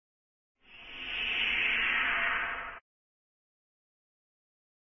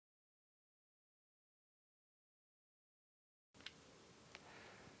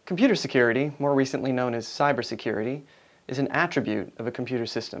Computer security, more recently known as cybersecurity, is an attribute of a computer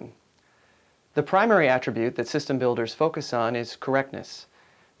system. The primary attribute that system builders focus on is correctness.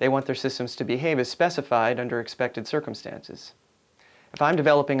 They want their systems to behave as specified under expected circumstances. If I'm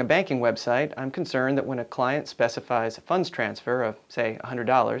developing a banking website, I'm concerned that when a client specifies a funds transfer of, say,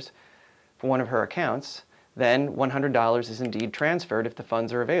 $100 for one of her accounts, then $100 is indeed transferred if the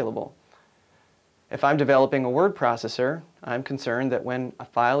funds are available. If I'm developing a word processor, I'm concerned that when a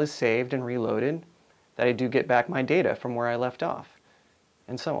file is saved and reloaded, that I do get back my data from where I left off,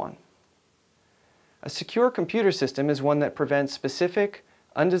 and so on. A secure computer system is one that prevents specific,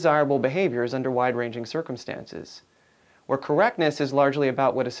 undesirable behaviors under wide-ranging circumstances. Where correctness is largely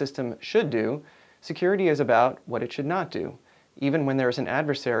about what a system should do, security is about what it should not do, even when there is an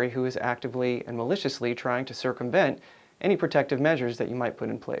adversary who is actively and maliciously trying to circumvent any protective measures that you might put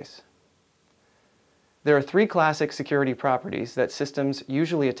in place. There are three classic security properties that systems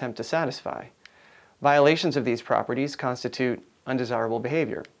usually attempt to satisfy. Violations of these properties constitute undesirable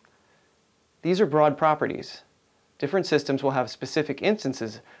behavior. These are broad properties. Different systems will have specific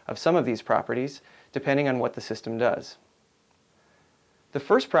instances of some of these properties depending on what the system does. The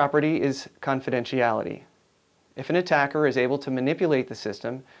first property is confidentiality. If an attacker is able to manipulate the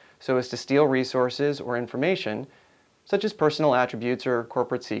system so as to steal resources or information, such as personal attributes or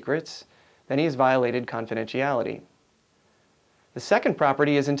corporate secrets, then he has violated confidentiality. The second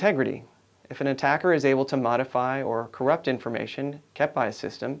property is integrity. If an attacker is able to modify or corrupt information kept by a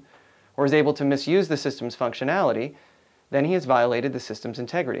system, or is able to misuse the system's functionality, then he has violated the system's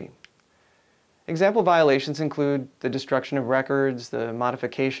integrity. Example violations include the destruction of records, the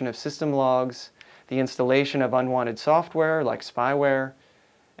modification of system logs, the installation of unwanted software like spyware,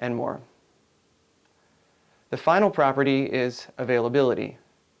 and more. The final property is availability.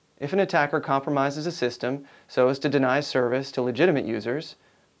 If an attacker compromises a system so as to deny service to legitimate users,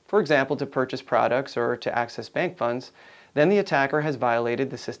 for example to purchase products or to access bank funds, then the attacker has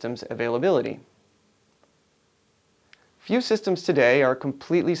violated the system's availability. Few systems today are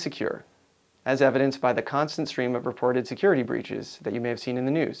completely secure, as evidenced by the constant stream of reported security breaches that you may have seen in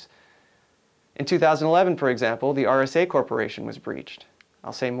the news. In 2011, for example, the RSA Corporation was breached.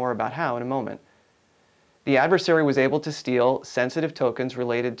 I'll say more about how in a moment. The adversary was able to steal sensitive tokens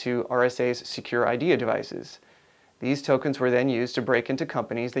related to RSA's Secure ID devices. These tokens were then used to break into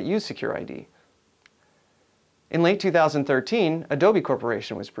companies that use Secure ID. In late 2013, Adobe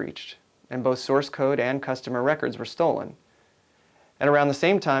Corporation was breached, and both source code and customer records were stolen. At around the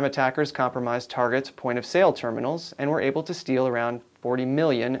same time, attackers compromised Target's point-of-sale terminals and were able to steal around 40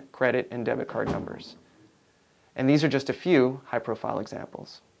 million credit and debit card numbers. And these are just a few high-profile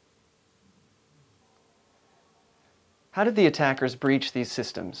examples. How did the attackers breach these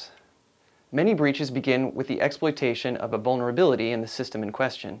systems? Many breaches begin with the exploitation of a vulnerability in the system in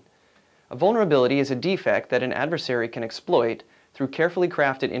question. A vulnerability is a defect that an adversary can exploit through carefully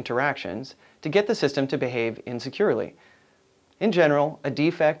crafted interactions to get the system to behave insecurely. In general, a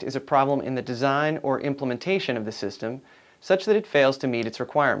defect is a problem in the design or implementation of the system such that it fails to meet its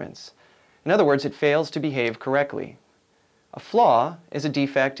requirements. In other words, it fails to behave correctly. A flaw is a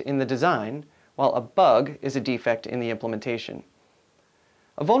defect in the design, while a bug is a defect in the implementation.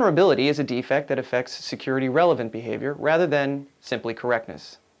 A vulnerability is a defect that affects security-relevant behavior rather than simply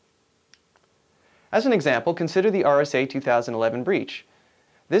correctness. As an example, consider the RSA 2011 breach.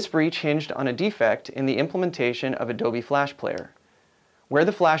 This breach hinged on a defect in the implementation of Adobe Flash Player. Where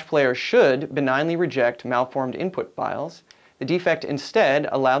the Flash Player should benignly reject malformed input files, the defect instead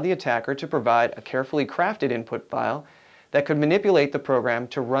allowed the attacker to provide a carefully crafted input file that could manipulate the program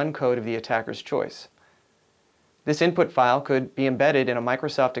to run code of the attacker's choice. This input file could be embedded in a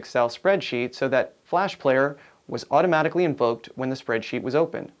Microsoft Excel spreadsheet so that Flash Player was automatically invoked when the spreadsheet was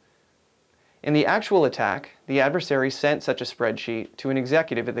opened. In the actual attack, the adversary sent such a spreadsheet to an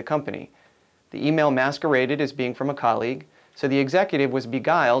executive at the company. The email masqueraded as being from a colleague, so the executive was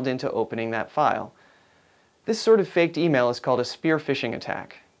beguiled into opening that file. This sort of faked email is called a spear phishing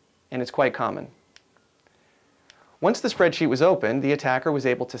attack, and it's quite common. Once the spreadsheet was opened, the attacker was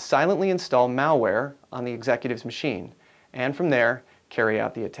able to silently install malware on the executive's machine, and from there, carry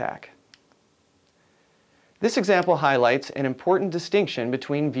out the attack. This example highlights an important distinction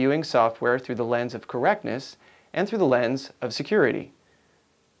between viewing software through the lens of correctness and through the lens of security.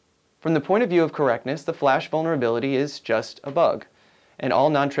 From the point of view of correctness, the Flash vulnerability is just a bug, and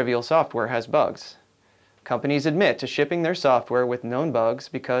all non-trivial software has bugs. Companies admit to shipping their software with known bugs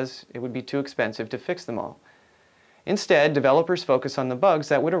because it would be too expensive to fix them all. Instead, developers focus on the bugs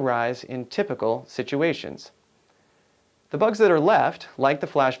that would arise in typical situations. The bugs that are left, like the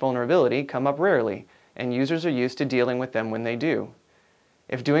Flash vulnerability, come up rarely, and users are used to dealing with them when they do.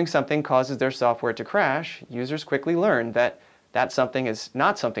 If doing something causes their software to crash, users quickly learn that that something is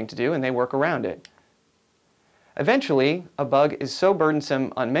not something to do and they work around it. Eventually, a bug is so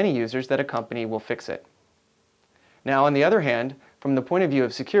burdensome on many users that a company will fix it. Now, on the other hand, from the point of view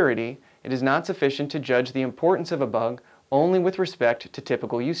of security, it is not sufficient to judge the importance of a bug only with respect to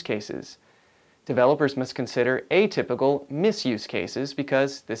typical use cases. Developers must consider atypical misuse cases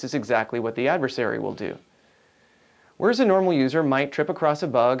because this is exactly what the adversary will do. Whereas a normal user might trip across a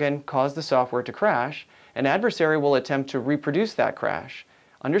bug and cause the software to crash, an adversary will attempt to reproduce that crash,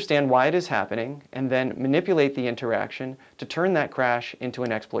 understand why it is happening, and then manipulate the interaction to turn that crash into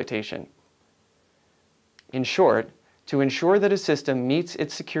an exploitation. In short, to ensure that a system meets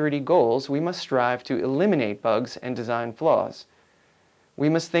its security goals, we must strive to eliminate bugs and design flaws. We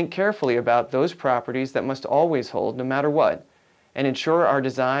must think carefully about those properties that must always hold no matter what, and ensure our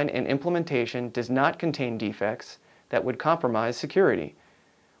design and implementation does not contain defects that would compromise security.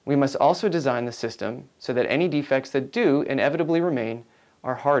 We must also design the system so that any defects that do inevitably remain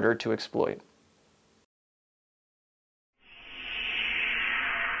are harder to exploit.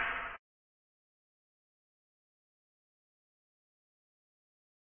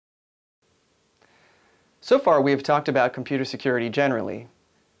 So far, we have talked about computer security generally,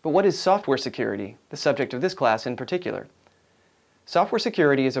 but what is software security, the subject of this class in particular? Software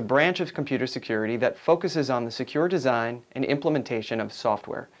security is a branch of computer security that focuses on the secure design and implementation of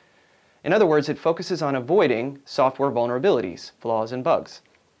software. In other words, it focuses on avoiding software vulnerabilities, flaws, and bugs.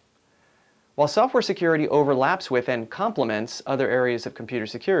 While software security overlaps with and complements other areas of computer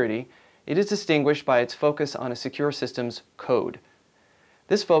security, it is distinguished by its focus on a secure system's code.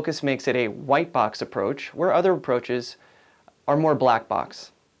 This focus makes it a white box approach, where other approaches are more black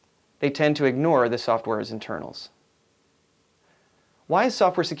box. They tend to ignore the software's internals. Why is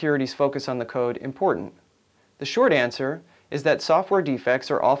software security's focus on the code important? The short answer is that software defects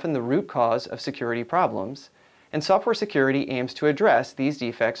are often the root cause of security problems, and software security aims to address these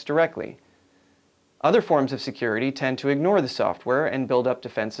defects directly. Other forms of security tend to ignore the software and build up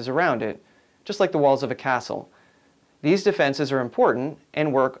defenses around it, just like the walls of a castle. These defenses are important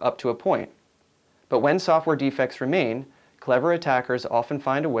and work up to a point. But when software defects remain, clever attackers often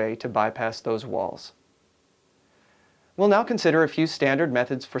find a way to bypass those walls. We'll now consider a few standard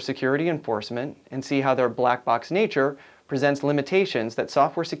methods for security enforcement and see how their black box nature presents limitations that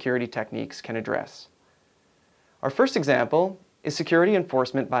software security techniques can address. Our first example is security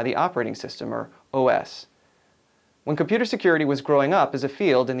enforcement by the operating system, or OS. When computer security was growing up as a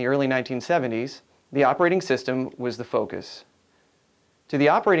field in the early 1970s, the operating system was the focus. To the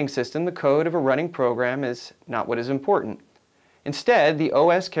operating system, the code of a running program is not what is important. Instead, the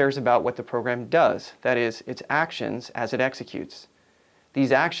OS cares about what the program does, that is, its actions as it executes.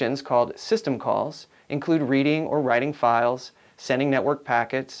 These actions, called system calls, include reading or writing files, sending network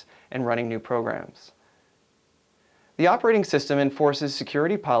packets, and running new programs. The operating system enforces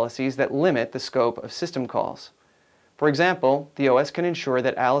security policies that limit the scope of system calls. For example, the OS can ensure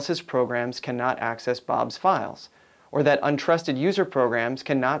that Alice's programs cannot access Bob's files, or that untrusted user programs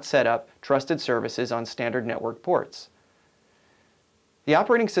cannot set up trusted services on standard network ports. The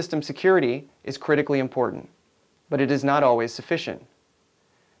operating system security is critically important, but it is not always sufficient.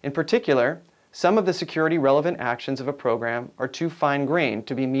 In particular, some of the security-relevant actions of a program are too fine-grained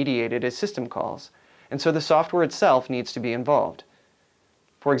to be mediated as system calls, and so the software itself needs to be involved.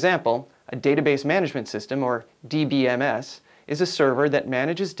 For example, a database management system, or DBMS, is a server that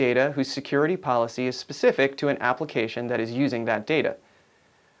manages data whose security policy is specific to an application that is using that data.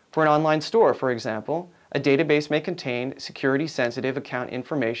 For an online store, for example, a database may contain security-sensitive account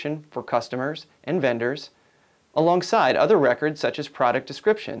information for customers and vendors, alongside other records such as product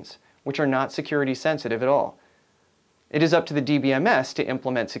descriptions, which are not security-sensitive at all. It is up to the DBMS to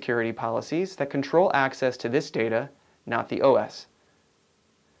implement security policies that control access to this data, not the OS.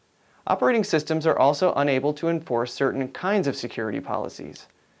 Operating systems are also unable to enforce certain kinds of security policies.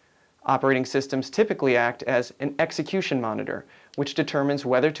 Operating systems typically act as an execution monitor, which determines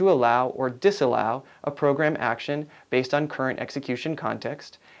whether to allow or disallow a program action based on current execution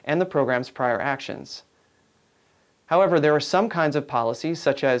context and the program's prior actions. However, there are some kinds of policies,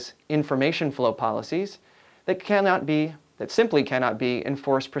 such as information flow policies, that simply cannot be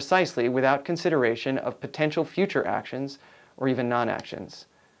enforced precisely without consideration of potential future actions or even non-actions.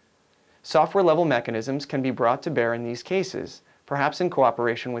 Software-level mechanisms can be brought to bear in these cases, perhaps in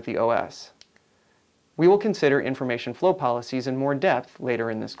cooperation with the OS. We will consider information flow policies in more depth later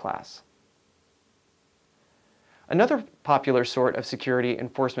in this class. Another popular sort of security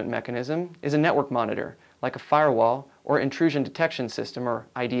enforcement mechanism is a network monitor, like a firewall or intrusion detection system, or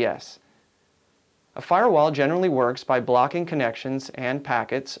IDS. A firewall generally works by blocking connections and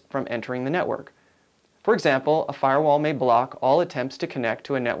packets from entering the network. For example, a firewall may block all attempts to connect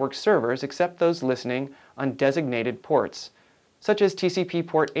to a network's servers except those listening on designated ports, such as TCP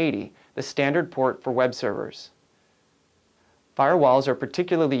port 80, the standard port for web servers. Firewalls are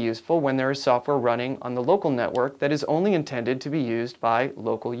particularly useful when there is software running on the local network that is only intended to be used by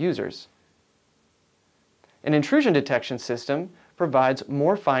local users. An intrusion detection system provides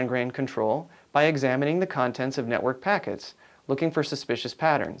more fine-grained control by examining the contents of network packets, looking for suspicious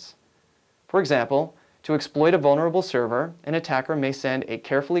patterns. For example, to exploit a vulnerable server, an attacker may send a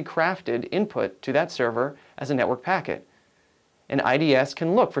carefully crafted input to that server as a network packet. An IDS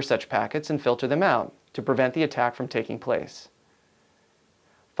can look for such packets and filter them out to prevent the attack from taking place.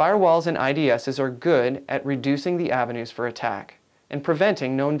 Firewalls and IDSs are good at reducing the avenues for attack and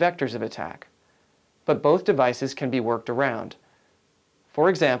preventing known vectors of attack. But both devices can be worked around. For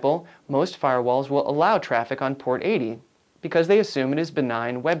example, most firewalls will allow traffic on port 80 because they assume it is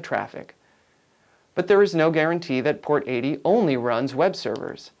benign web traffic. But there is no guarantee that port 80 only runs web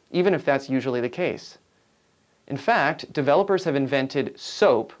servers, even if that's usually the case. In fact, developers have invented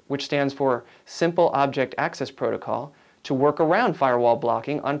SOAP, which stands for Simple Object Access Protocol, to work around firewall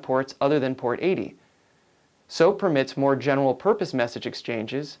blocking on ports other than port 80. SOAP permits more general-purpose message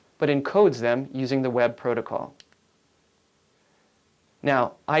exchanges, but encodes them using the web protocol.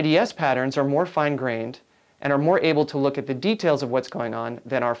 Now, IDS patterns are more fine-grained and are more able to look at the details of what's going on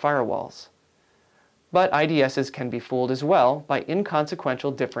than our firewalls. But IDSs can be fooled as well by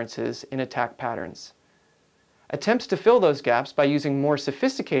inconsequential differences in attack patterns. Attempts to fill those gaps by using more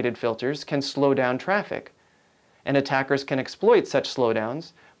sophisticated filters can slow down traffic, and attackers can exploit such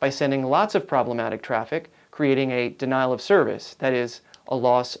slowdowns by sending lots of problematic traffic, creating a denial of service, that is, a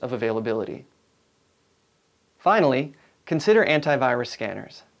loss of availability. Finally, consider antivirus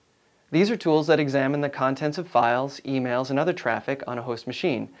scanners. These are tools that examine the contents of files, emails, and other traffic on a host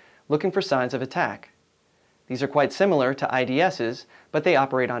machine, looking for signs of attack. These are quite similar to IDSs, but they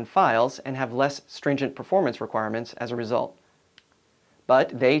operate on files and have less stringent performance requirements as a result.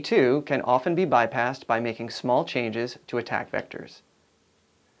 But they, too, can often be bypassed by making small changes to attack vectors.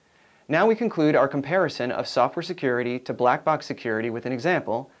 Now we conclude our comparison of software security to black box security with an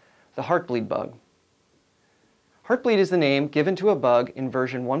example, the Heartbleed bug. Heartbleed is the name given to a bug in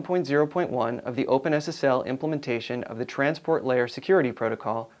version 1.0.1 of the OpenSSL implementation of the Transport Layer Security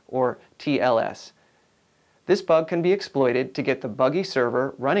Protocol, or TLS. This bug can be exploited to get the buggy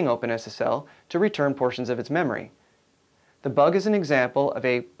server running OpenSSL to return portions of its memory. The bug is an example of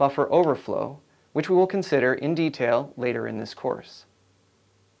a buffer overflow, which we will consider in detail later in this course.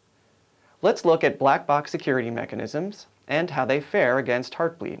 Let's look at black box security mechanisms and how they fare against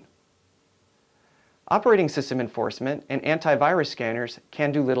Heartbleed. Operating system enforcement and antivirus scanners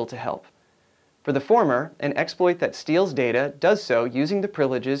can do little to help. For the former, an exploit that steals data does so using the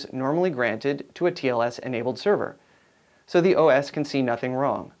privileges normally granted to a TLS-enabled server, so the OS can see nothing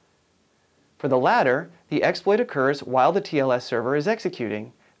wrong. For the latter, the exploit occurs while the TLS server is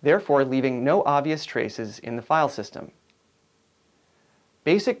executing, therefore leaving no obvious traces in the file system.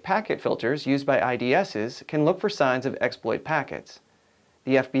 Basic packet filters used by IDSs can look for signs of exploit packets.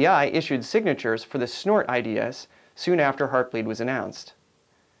 The FBI issued signatures for the Snort IDS soon after Heartbleed was announced.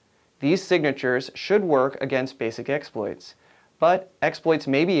 These signatures should work against basic exploits, but exploits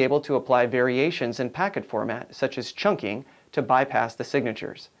may be able to apply variations in packet format, such as chunking, to bypass the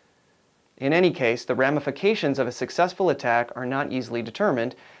signatures. In any case, the ramifications of a successful attack are not easily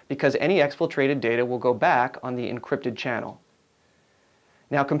determined because any exfiltrated data will go back on the encrypted channel.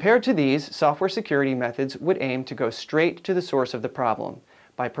 Now, compared to these, software security methods would aim to go straight to the source of the problem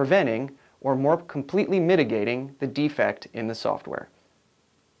by preventing or more completely mitigating the defect in the software.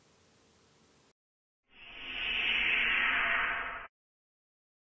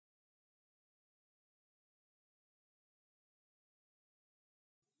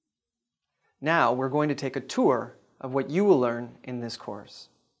 Now we're going to take a tour of what you will learn in this course.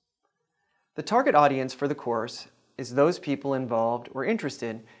 The target audience for the course is those people involved or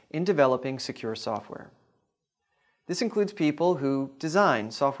interested in developing secure software. This includes people who design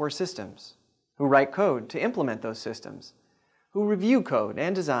software systems, who write code to implement those systems, who review code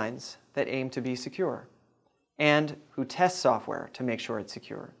and designs that aim to be secure, and who test software to make sure it's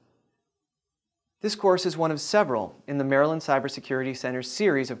secure. This course is one of several in the Maryland Cybersecurity Center's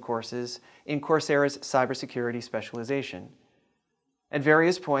series of courses in Coursera's cybersecurity specialization. At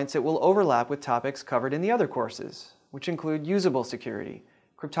various points, it will overlap with topics covered in the other courses, which include usable security,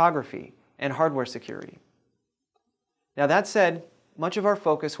 cryptography, and hardware security. Now that said, much of our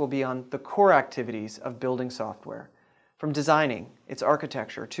focus will be on the core activities of building software, from designing its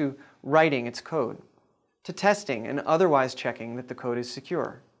architecture to writing its code, to testing and otherwise checking that the code is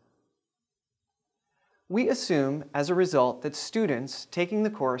secure. We assume, as a result, that students taking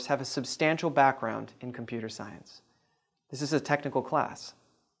the course have a substantial background in computer science. This is a technical class.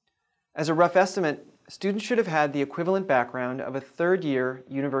 As a rough estimate, students should have had the equivalent background of a third-year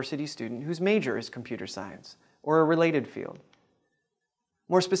university student whose major is computer science or a related field.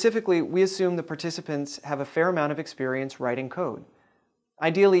 More specifically, we assume the participants have a fair amount of experience writing code.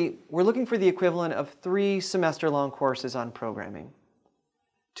 Ideally, we're looking for the equivalent of 3 semester-long courses on programming.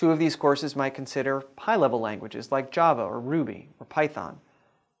 2 of these courses might consider high-level languages like Java or Ruby or Python,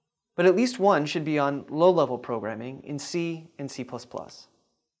 but at least 1 should be on low-level programming in C and C++.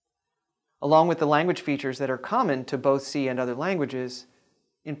 Along with the language features that are common to both C and other languages,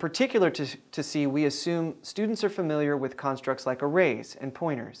 in particular to C, we assume students are familiar with constructs like arrays and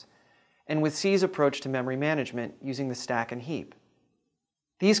pointers, and with C's approach to memory management using the stack and heap.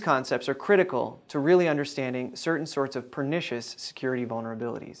 These concepts are critical to really understanding certain sorts of pernicious security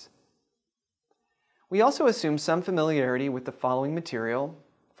vulnerabilities. We also assume some familiarity with the following material,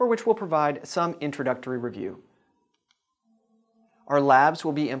 for which we'll provide some introductory review. Our labs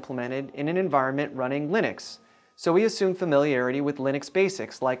will be implemented in an environment running Linux, so we assume familiarity with Linux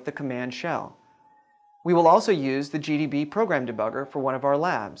basics like the command shell. We will also use the GDB program debugger for one of our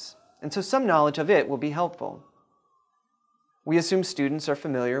labs, and so some knowledge of it will be helpful. We assume students are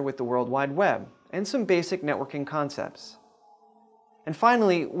familiar with the World Wide Web and some basic networking concepts. And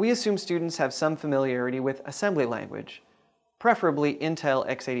finally, we assume students have some familiarity with assembly language, preferably Intel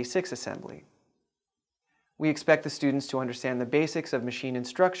x86 assembly. We expect the students to understand the basics of machine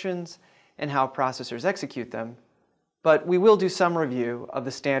instructions and how processors execute them, but we will do some review of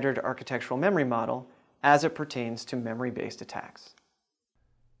the standard architectural memory model as it pertains to memory-based attacks.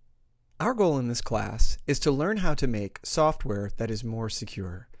 Our goal in this class is to learn how to make software that is more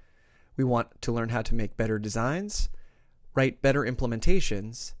secure. We want to learn how to make better designs, write better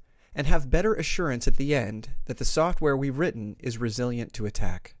implementations, and have better assurance at the end that the software we've written is resilient to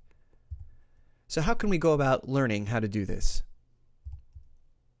attack. So how can we go about learning how to do this?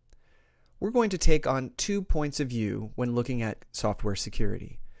 We're going to take on 2 points of view when looking at software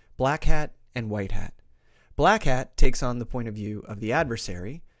security: black hat and white hat. Black hat takes on the point of view of the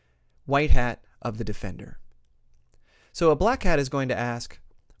adversary, white hat of the defender. So a black hat is going to ask,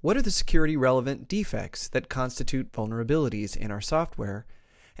 what are the security relevant defects that constitute vulnerabilities in our software,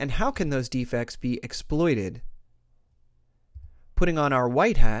 and how can those defects be exploited? Putting on our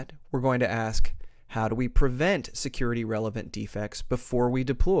white hat, we're going to ask, how do we prevent security relevant defects before we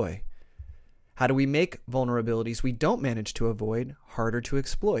deploy? How do we make vulnerabilities we don't manage to avoid harder to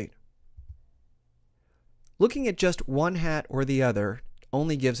exploit? Looking at just one hat or the other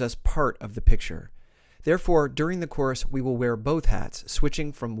only gives us part of the picture. Therefore, during the course, we will wear both hats,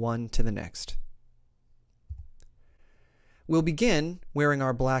 switching from one to the next. We'll begin wearing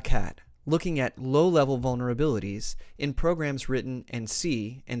our black hat, looking at low-level vulnerabilities in programs written in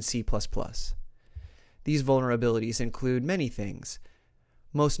C and C++. These vulnerabilities include many things,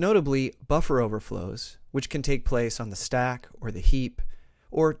 most notably buffer overflows, which can take place on the stack or the heap,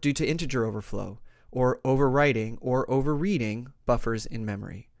 or due to integer overflow, or overwriting or overreading buffers in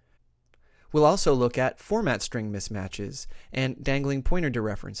memory. We'll also look at format string mismatches and dangling pointer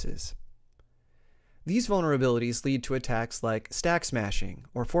dereferences. These vulnerabilities lead to attacks like stack smashing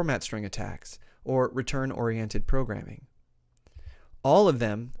or format string attacks or return-oriented programming. All of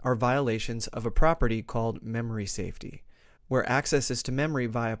them are violations of a property called memory safety, where accesses to memory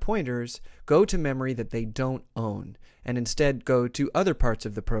via pointers go to memory that they don't own and instead go to other parts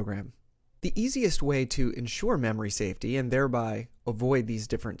of the program. The easiest way to ensure memory safety and thereby avoid these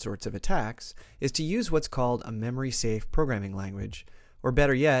different sorts of attacks is to use what's called a memory-safe programming language, or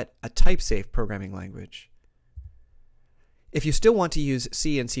better yet, a type-safe programming language. If you still want to use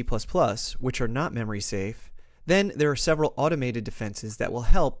C and C++, which are not memory-safe, then there are several automated defenses that will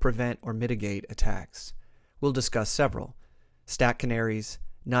help prevent or mitigate attacks. We'll discuss several: stack canaries,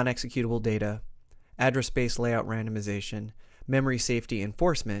 non-executable data, address space layout randomization, memory safety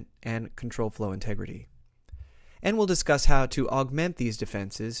enforcement, and control flow integrity. And we'll discuss how to augment these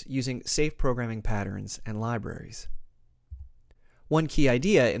defenses using safe programming patterns and libraries. One key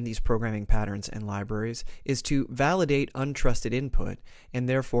idea in these programming patterns and libraries is to validate untrusted input and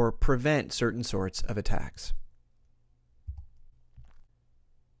therefore prevent certain sorts of attacks.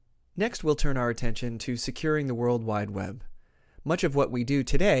 Next, we'll turn our attention to securing the World Wide Web. Much of what we do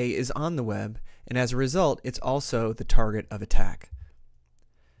today is on the web, and as a result, it's also the target of attack.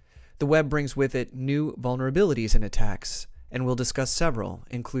 The web brings with it new vulnerabilities and attacks, and we'll discuss several,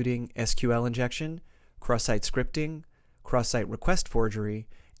 including SQL injection, cross-site scripting, cross-site request forgery,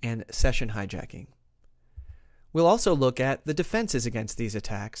 and session hijacking. We'll also look at the defenses against these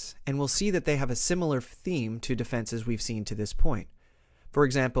attacks, and we'll see that they have a similar theme to defenses we've seen to this point. For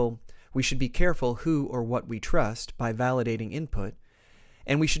example, we should be careful who or what we trust by validating input,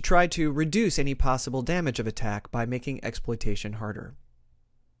 and we should try to reduce any possible damage of attack by making exploitation harder.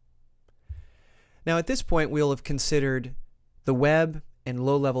 Now at this point we'll have considered the web and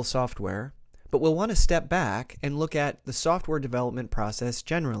low-level software, but we'll want to step back and look at the software development process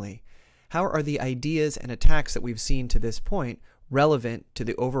generally. How are the ideas and attacks that we've seen to this point relevant to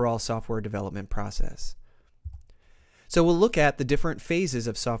the overall software development process? So we'll look at the different phases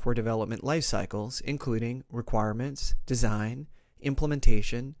of software development life cycles, including requirements, design,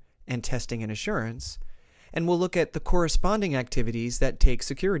 implementation, and testing and assurance, and we'll look at the corresponding activities that take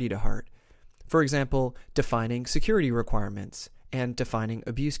security to heart. For example, defining security requirements and defining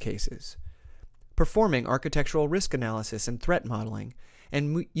abuse cases, performing architectural risk analysis and threat modeling,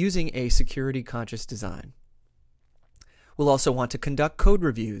 and using a security-conscious design. We'll also want to conduct code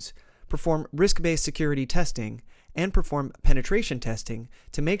reviews, perform risk-based security testing, and perform penetration testing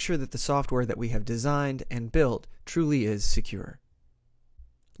to make sure that the software that we have designed and built truly is secure.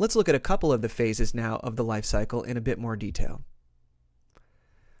 Let's look at a couple of the phases now of the life cycle in a bit more detail.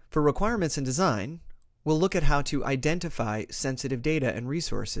 For requirements and design, we'll look at how to identify sensitive data and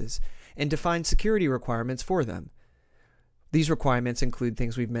resources and define security requirements for them. These requirements include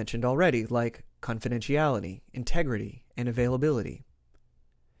things we've mentioned already, like confidentiality, integrity, and availability.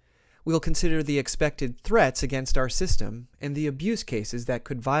 We'll consider the expected threats against our system and the abuse cases that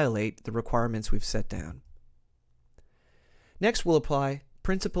could violate the requirements we've set down. Next, we'll apply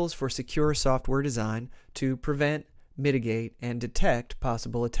principles for secure software design to prevent, mitigate, and detect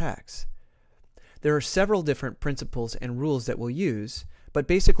possible attacks. There are several different principles and rules that we'll use, but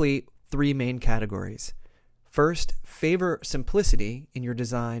basically three main categories. First, favor simplicity in your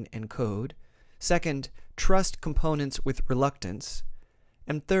design and code. Second, trust components with reluctance.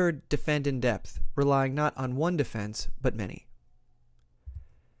 And third, defend in depth, relying not on one defense, but many.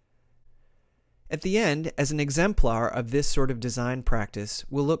 At the end, as an exemplar of this sort of design practice,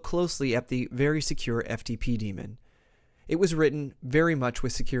 we'll look closely at the Very Secure FTP daemon. It was written very much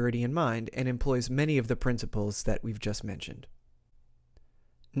with security in mind and employs many of the principles that we've just mentioned.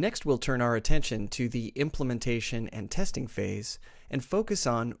 Next, we'll turn our attention to the implementation and testing phase and focus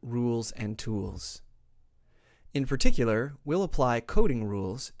on rules and tools. In particular, we'll apply coding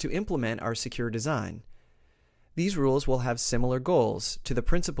rules to implement our secure design. These rules will have similar goals to the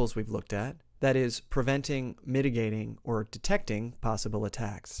principles we've looked at, that is, preventing, mitigating, or detecting possible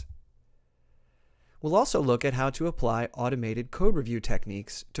attacks. We'll also look at how to apply automated code review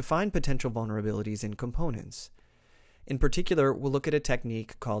techniques to find potential vulnerabilities in components. In particular, we'll look at a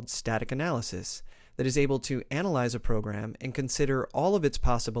technique called static analysis that is able to analyze a program and consider all of its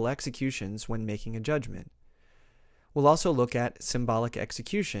possible executions when making a judgment. We'll also look at symbolic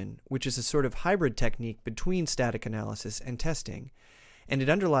execution, which is a sort of hybrid technique between static analysis and testing, and it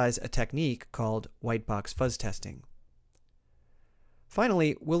underlies a technique called white box fuzz testing.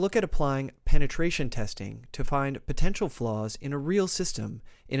 Finally, we'll look at applying penetration testing to find potential flaws in a real system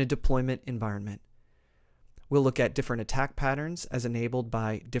in a deployment environment. We'll look at different attack patterns as enabled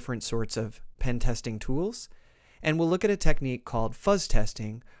by different sorts of pen testing tools, and we'll look at a technique called fuzz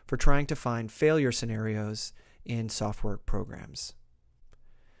testing for trying to find failure scenarios in software programs.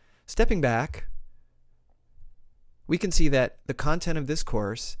 Stepping back, we can see that the content of this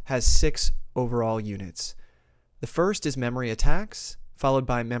course has 6 overall units. The first is memory attacks, followed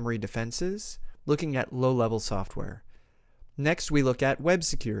by memory defenses, looking at low-level software. Next, we look at web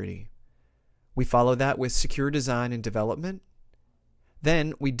security. We follow that with secure design and development.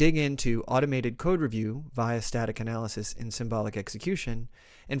 Then we dig into automated code review via static analysis and symbolic execution,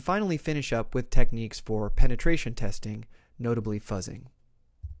 and finally finish up with techniques for penetration testing, notably fuzzing.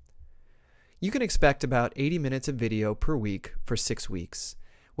 You can expect about 80 minutes of video per week for 6 weeks.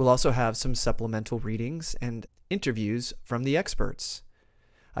 We'll also have some supplemental readings and interviews from the experts.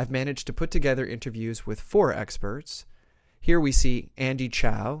 I've managed to put together interviews with 4 experts. Here we see Andy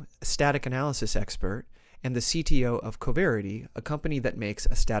Chow, a static analysis expert, and the CTO of Coverity, a company that makes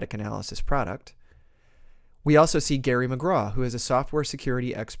a static analysis product. We also see Gary McGraw, who is a software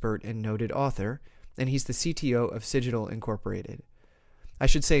security expert and noted author, and he's the CTO of Cigital Incorporated. I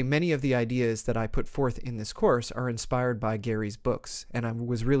should say many of the ideas that I put forth in this course are inspired by Gary's books, and I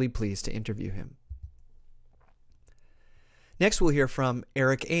was really pleased to interview him. Next, we'll hear from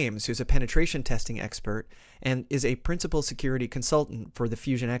Eric Ames, who's a penetration testing expert and is a principal security consultant for the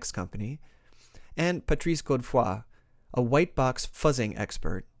FusionX company, and Patrice Godefroy, a white box fuzzing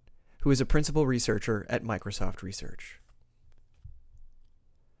expert, who is a principal researcher at Microsoft Research.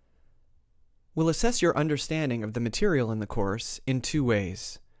 We'll assess your understanding of the material in the course in two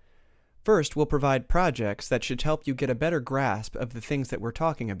ways. First, we'll provide projects that should help you get a better grasp of the things that we're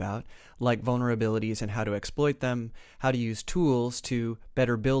talking about, like vulnerabilities and how to exploit them, how to use tools to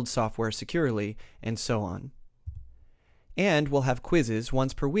better build software securely, and so on. And we'll have quizzes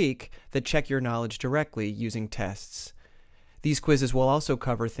once per week that check your knowledge directly using tests. These quizzes will also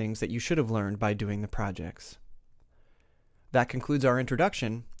cover things that you should have learned by doing the projects. That concludes our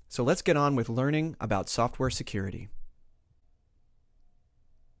introduction, so let's get on with learning about software security.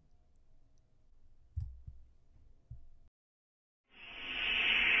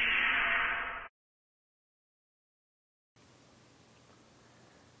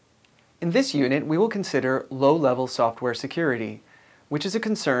 In this unit, we will consider low-level software security, which is a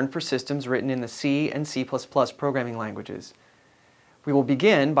concern for systems written in the C and C++ programming languages. We will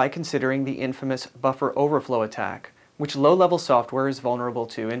begin by considering the infamous buffer overflow attack, which low-level software is vulnerable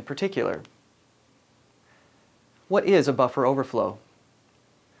to in particular. What is a buffer overflow?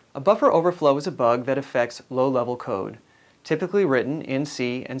 A buffer overflow is a bug that affects low-level code, typically written in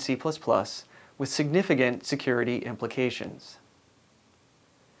C and C++, with significant security implications.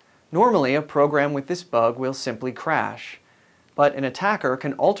 Normally, a program with this bug will simply crash, but an attacker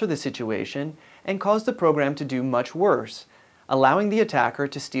can alter the situation and cause the program to do much worse, allowing the attacker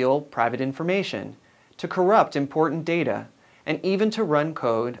to steal private information, to corrupt important data, and even to run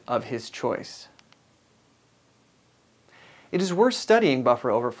code of his choice. It is worth studying buffer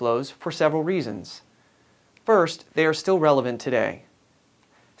overflows for several reasons. First, they are still relevant today.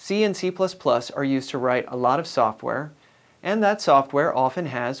 C and C++ are used to write a lot of software, and that software often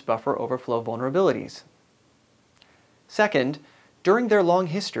has buffer overflow vulnerabilities. Second, during their long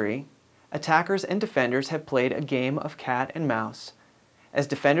history, attackers and defenders have played a game of cat and mouse. As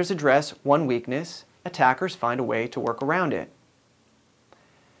defenders address one weakness, attackers find a way to work around it.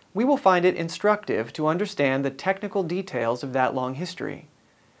 We will find it instructive to understand the technical details of that long history,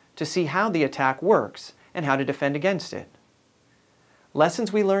 to see how the attack works and how to defend against it.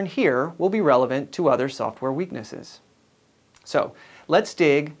 Lessons we learn here will be relevant to other software weaknesses. So, let's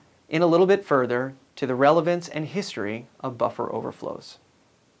dig in a little bit further to the relevance and history of buffer overflows.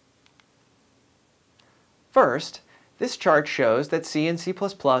 First, this chart shows that C and C++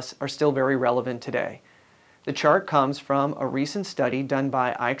 are still very relevant today. The chart comes from a recent study done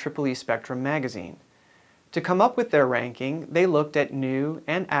by IEEE Spectrum magazine. To come up with their ranking, they looked at new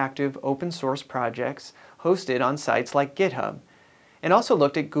and active open source projects hosted on sites like GitHub, and also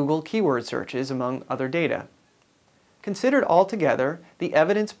looked at Google keyword searches among other data. Considered all together, the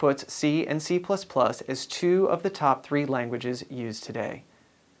evidence puts C and C++ as two of the top 3 languages used today.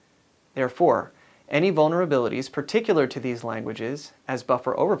 Therefore, any vulnerabilities particular to these languages, as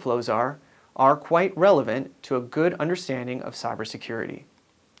buffer overflows are quite relevant to a good understanding of cybersecurity.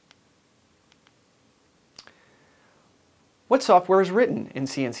 What software is written in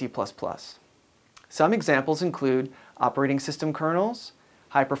C and C++? Some examples include operating system kernels,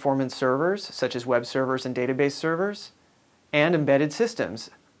 high-performance servers, such as web servers and database servers, and embedded systems,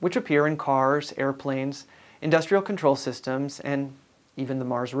 which appear in cars, airplanes, industrial control systems, and even the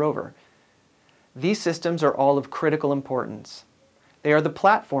Mars rover. These systems are all of critical importance. They are the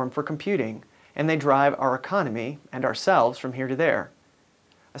platform for computing, and they drive our economy and ourselves from here to there.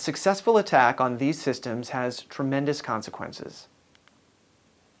 A successful attack on these systems has tremendous consequences.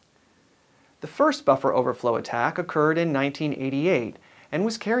 The first buffer overflow attack occurred in 1988 and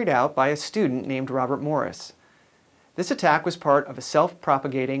was carried out by a student named Robert Morris. This attack was part of a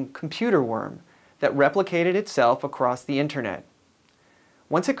self-propagating computer worm that replicated itself across the internet.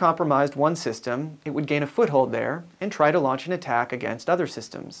 Once it compromised one system, it would gain a foothold there and try to launch an attack against other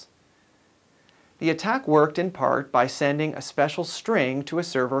systems. The attack worked in part by sending a special string to a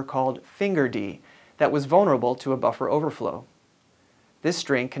server called fingerd that was vulnerable to a buffer overflow. This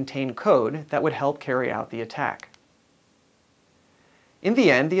string contained code that would help carry out the attack. In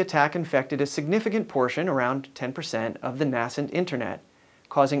the end, the attack infected a significant portion, around 10%, of the nascent internet,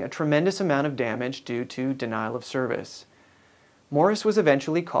 causing a tremendous amount of damage due to denial of service. Morris was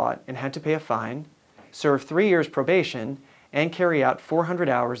eventually caught and had to pay a fine, serve 3 years probation, and carry out 400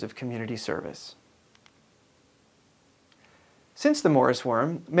 hours of community service. Since the Morris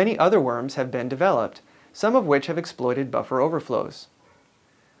worm, many other worms have been developed, some of which have exploited buffer overflows.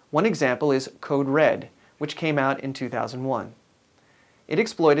 One example is Code Red, which came out in 2001. It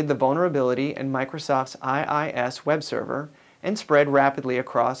exploited the vulnerability in Microsoft's IIS web server and spread rapidly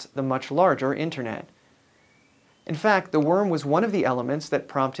across the much larger internet. In fact, the worm was one of the elements that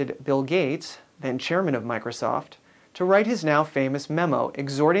prompted Bill Gates, then chairman of Microsoft, to write his now famous memo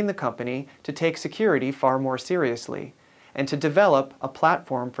exhorting the company to take security far more seriously, and to develop a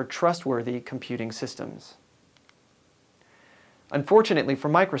platform for trustworthy computing systems. Unfortunately for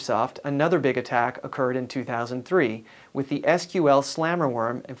Microsoft, another big attack occurred in 2003, with the SQL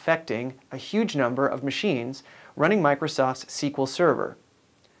slammerworm infecting a huge number of machines running Microsoft's SQL Server.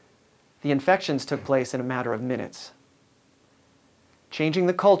 The infections took place in a matter of minutes. Changing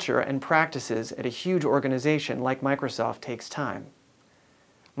the culture and practices at a huge organization like Microsoft takes time.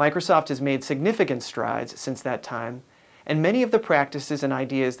 Microsoft has made significant strides since that time, and many of the practices and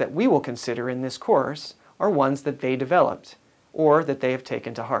ideas that we will consider in this course are ones that they developed, or that they have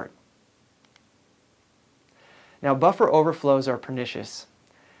taken to heart. Now, buffer overflows are pernicious.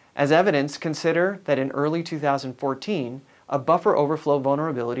 As evidence, consider that in early 2014, a buffer overflow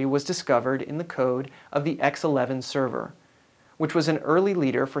vulnerability was discovered in the code of the X11 server, which was an early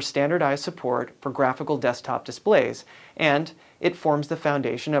leader for standardized support for graphical desktop displays, and it forms the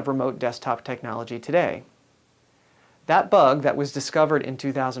foundation of remote desktop technology today. That bug that was discovered in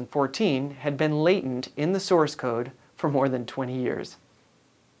 2014 had been latent in the source code for more than 20 years.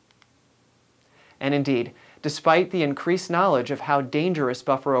 And indeed, despite the increased knowledge of how dangerous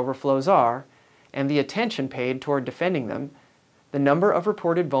buffer overflows are and the attention paid toward defending them, the number of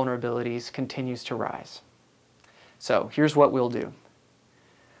reported vulnerabilities continues to rise. So here's what we'll do.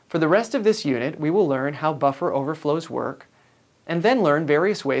 For the rest of this unit, we will learn how buffer overflows work and then learn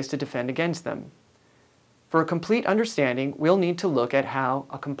various ways to defend against them. For a complete understanding, we'll need to look at how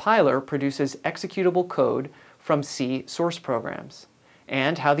a compiler produces executable code from C source programs,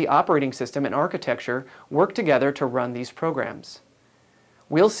 and how the operating system and architecture work together to run these programs.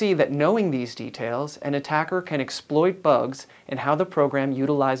 We'll see that knowing these details, an attacker can exploit bugs in how the program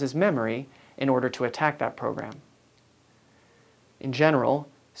utilizes memory in order to attack that program. In general,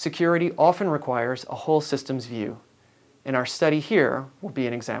 security often requires a whole systems view, and our study here will be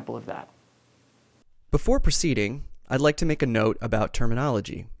an example of that. Before proceeding, I'd like to make a note about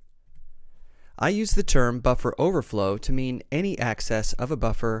terminology. I use the term buffer overflow to mean any access of a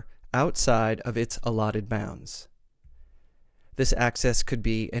buffer outside of its allotted bounds. This access could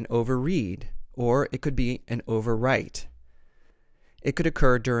be an overread, or it could be an overwrite. It could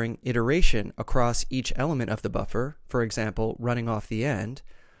occur during iteration across each element of the buffer, for example, running off the end,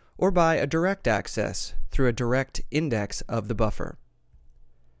 or by a direct access through a direct index of the buffer.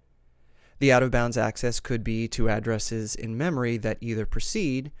 The out-of-bounds access could be to addresses in memory that either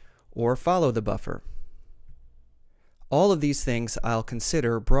precede or follow the buffer. All of these things I'll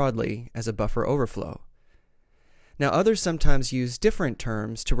consider broadly as a buffer overflow. Now, others sometimes use different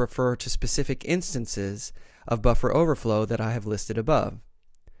terms to refer to specific instances of buffer overflow that I have listed above.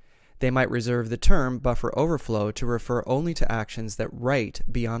 They might reserve the term buffer overflow to refer only to actions that write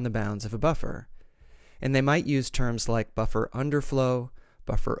beyond the bounds of a buffer, and they might use terms like buffer underflow,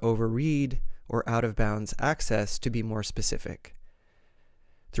 buffer overread, or out-of-bounds access to be more specific.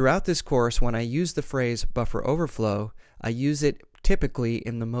 Throughout this course, when I use the phrase buffer overflow, I use it typically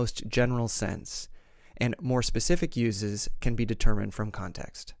in the most general sense, and more specific uses can be determined from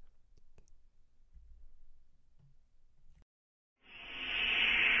context.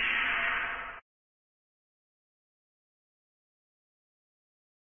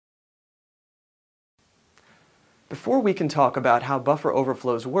 Before we can talk about how buffer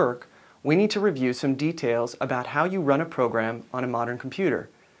overflows work, we need to review some details about how you run a program on a modern computer.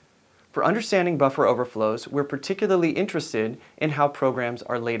 For understanding buffer overflows, we're particularly interested in how programs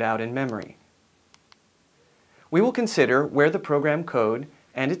are laid out in memory. We will consider where the program code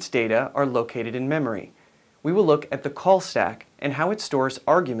and its data are located in memory. We will look at the call stack and how it stores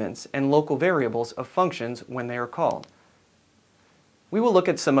arguments and local variables of functions when they are called. We will look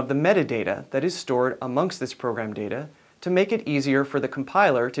at some of the metadata that is stored amongst this program data to make it easier for the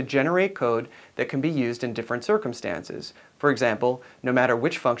compiler to generate code that can be used in different circumstances. For example, no matter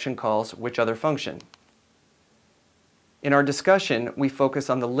which function calls which other function. In our discussion, we focus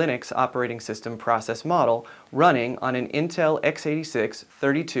on the Linux operating system process model running on an Intel x86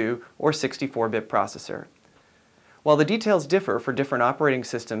 32 or 64-bit processor. While the details differ for different operating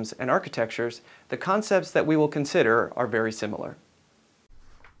systems and architectures, the concepts that we will consider are very similar.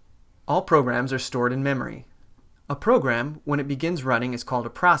 All programs are stored in memory. A program, when it begins running, is called a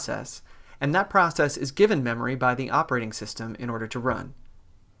process, and that process is given memory by the operating system in order to run.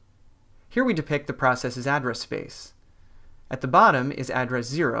 Here we depict the process's address space. At the bottom is address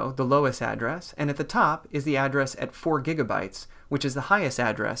 0, the lowest address, and at the top is the address at 4 gigabytes, which is the highest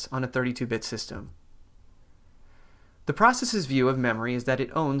address on a 32-bit system. The process's view of memory is that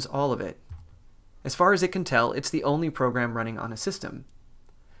it owns all of it. As far as it can tell, it's the only program running on a system.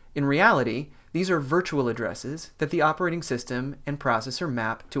 In reality, these are virtual addresses that the operating system and processor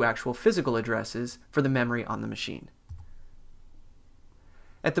map to actual physical addresses for the memory on the machine.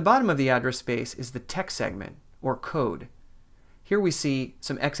 At the bottom of the address space is the text segment, or code. Here we see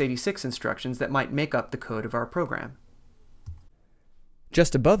some x86 instructions that might make up the code of our program.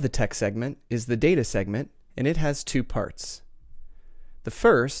 Just above the text segment is the data segment, and it has two parts. The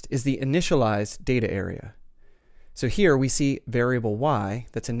first is the initialized data area. So here we see variable y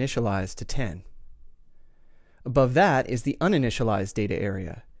that's initialized to 10. Above that is the uninitialized data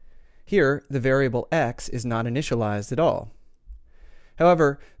area. Here, the variable x is not initialized at all.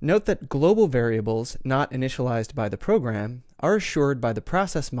 However, note that global variables not initialized by the program are assured by the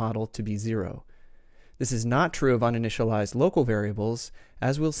process model to be 0. This is not true of uninitialized local variables,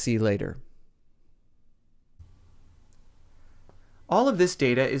 as we'll see later. All of this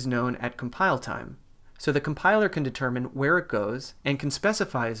data is known at compile time, so the compiler can determine where it goes and can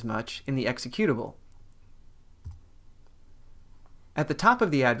specify as much in the executable. At the top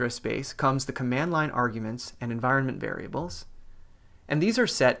of the address space comes the command line arguments and environment variables, and these are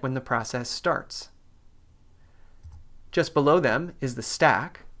set when the process starts. Just below them is the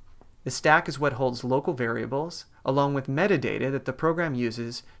stack. The stack is what holds local variables, along with metadata that the program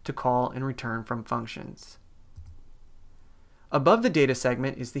uses to call and return from functions. Above the data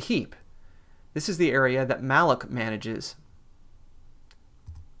segment is the heap. This is the area that malloc manages.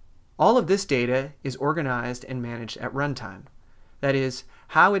 All of this data is organized and managed at runtime. That is,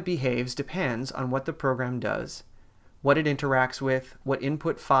 how it behaves depends on what the program does, what it interacts with, what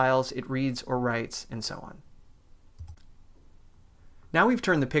input files it reads or writes, and so on. Now we've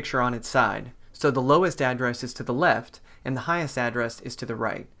turned the picture on its side, so the lowest address is to the left and the highest address is to the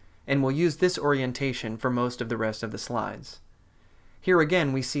right, and we'll use this orientation for most of the rest of the slides. Here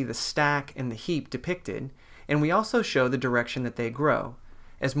again we see the stack and the heap depicted, and we also show the direction that they grow.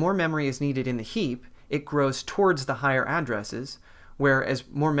 As more memory is needed in the heap, it grows towards the higher addresses, whereas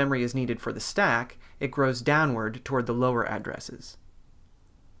more memory is needed for the stack, it grows downward toward the lower addresses.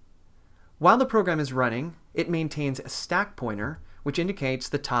 While the program is running, it maintains a stack pointer, which indicates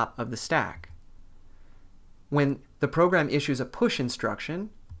the top of the stack. When the program issues a push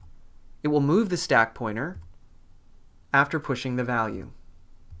instruction, it will move the stack pointer after pushing the value.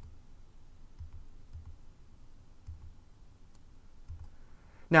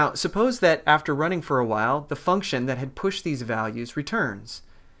 Now, suppose that after running for a while, the function that had pushed these values returns.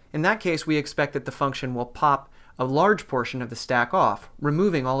 In that case, we expect that the function will pop a large portion of the stack off,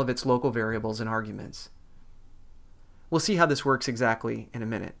 removing all of its local variables and arguments. We'll see how this works exactly in a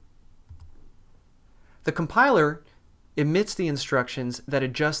minute. The compiler emits the instructions that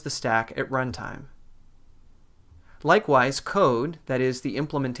adjust the stack at runtime. Likewise, code, that is the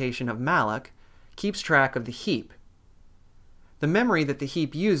implementation of malloc, keeps track of the heap. The memory that the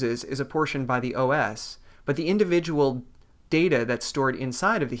heap uses is apportioned by the OS, but the individual data that's stored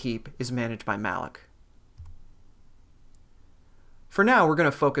inside of the heap is managed by malloc. For now, we're going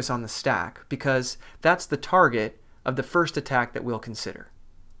to focus on the stack, because that's the target of the first attack that we'll consider.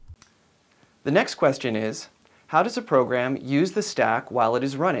 The next question is, how does a program use the stack while it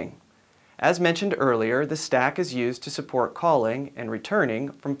is running? As mentioned earlier, the stack is used to support calling and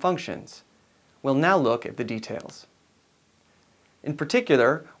returning from functions. We'll now look at the details. In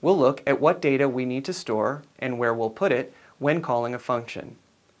particular, we'll look at what data we need to store and where we'll put it when calling a function.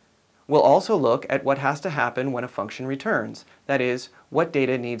 We'll also look at what has to happen when a function returns, that is, what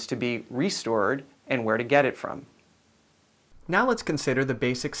data needs to be restored and where to get it from. Now let's consider the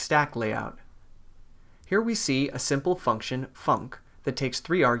basic stack layout. Here we see a simple function, func, that takes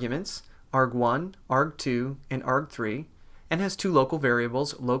 3 arguments, arg1, arg2, and arg3, and has 2 local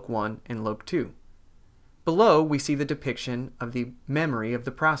variables, loc1 and loc2. Below, we see the depiction of the memory of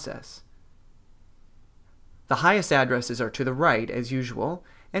the process. The highest addresses are to the right, as usual,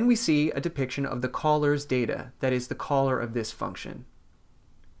 and we see a depiction of the caller's data, that is, the caller of this function.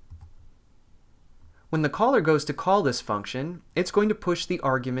 When the caller goes to call this function, it's going to push the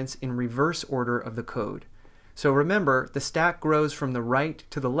arguments in reverse order of the code. So remember, the stack grows from the right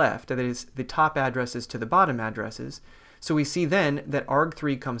to the left, that is, the top addresses to the bottom addresses. So we see then that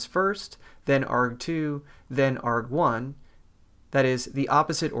arg3 comes first, then arg2, then arg1. That is the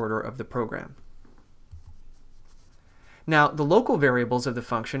opposite order of the program. Now, the local variables of the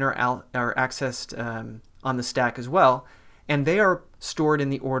function are accessed on the stack as well, and they are stored in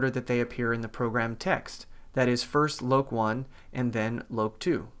the order that they appear in the program text. That is, first loc1 and then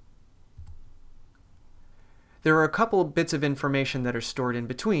loc2. There are a couple bits of information that are stored in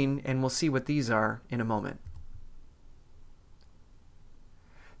between, and we'll see what these are in a moment.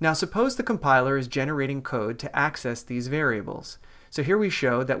 Now suppose the compiler is generating code to access these variables. So here we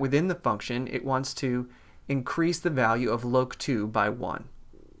show that within the function it wants to increase the value of loc2 by 1.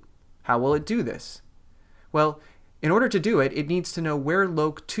 How will it do this? Well, In order to do it, it needs to know where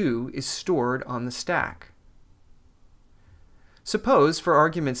loc2 is stored on the stack. Suppose, for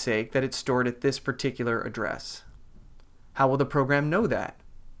argument's sake, that it's stored at this particular address. How will the program know that?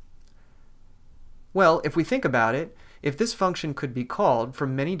 Well, if we think about it, if this function could be called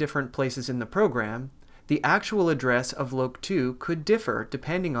from many different places in the program, the actual address of loc2 could differ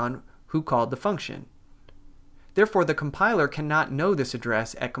depending on who called the function. Therefore, the compiler cannot know this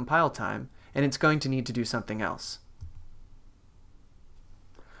address at compile time, and it's going to need to do something else.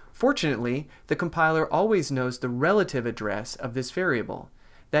 Fortunately, the compiler always knows the relative address of this variable.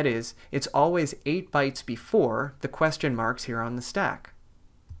 That is, it's always 8 bytes before the question marks here on the stack.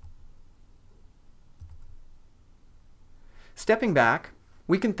 Stepping back,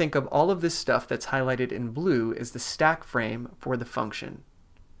 we can think of all of this stuff that's highlighted in blue as the stack frame for the function.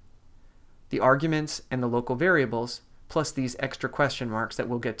 The arguments and the local variables, plus these extra question marks that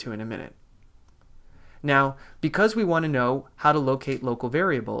we'll get to in a minute. Now, because we want to know how to locate local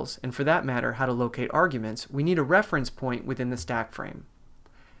variables, and for that matter, how to locate arguments, we need a reference point within the stack frame.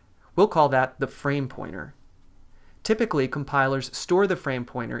 We'll call that the frame pointer. Typically, compilers store the frame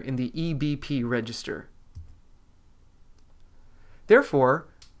pointer in the EBP register. Therefore,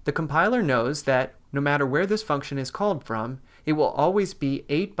 the compiler knows that no matter where this function is called from, it will always be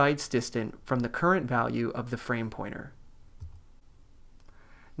 8 bytes distant from the current value of the frame pointer.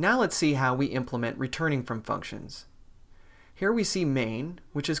 Now let's see how we implement returning from functions. Here we see main,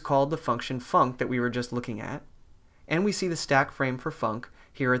 which is called the function func that we were just looking at, and we see the stack frame for func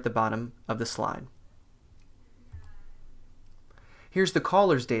here at the bottom of the slide. Here's the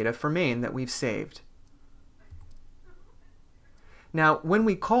caller's data for main that we've saved. Now, when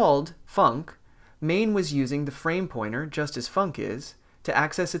we called func, main was using the frame pointer, just as func is, to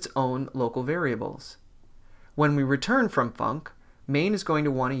access its own local variables. When we return from func, main is going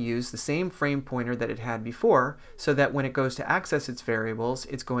to want to use the same frame pointer that it had before, so that when it goes to access its variables,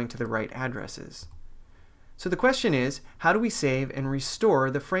 it's going to the right addresses. So the question is, how do we save and restore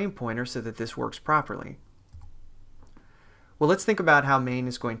the frame pointer so that this works properly? Well, let's think about how main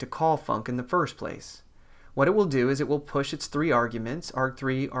is going to call func in the first place. What it will do is it will push its 3 arguments,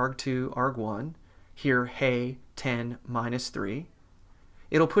 arg3, arg2, arg1, here hey, 10, -3.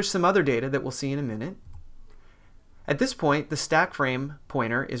 It'll push some other data that we'll see in a minute. At this point, the stack frame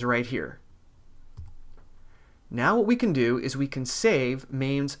pointer is right here. Now what we can do is we can save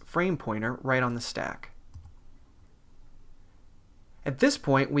main's frame pointer right on the stack. At this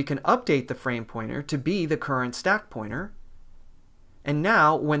point, we can update the frame pointer to be the current stack pointer. And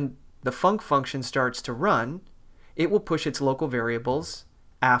now, when the func function starts to run, it will push its local variables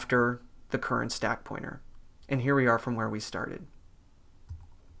after the current stack pointer. And here we are from where we started.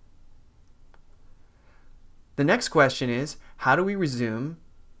 The next question is, how do we resume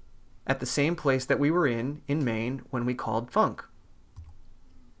at the same place that we were in main when we called func?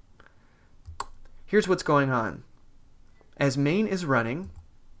 Here's what's going on. As main is running,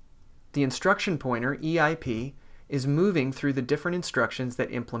 the instruction pointer, EIP, is moving through the different instructions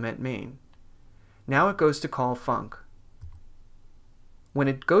that implement main. Now it goes to call func. When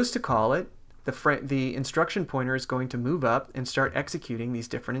it goes to call it, the instruction pointer is going to move up and start executing these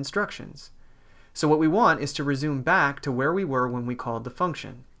different instructions. So what we want is to resume back to where we were when we called the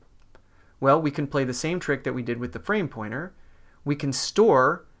function. Well, we can play the same trick that we did with the frame pointer. We can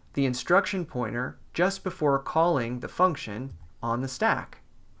store the instruction pointer just before calling the function on the stack.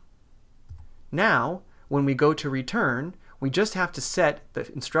 Now, when we go to return, we just have to set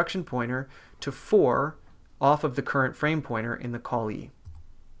the instruction pointer to 4 off of the current frame pointer in the callee.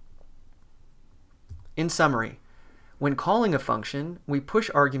 In summary, when calling a function, we push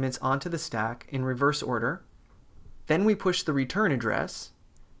arguments onto the stack in reverse order, then we push the return address,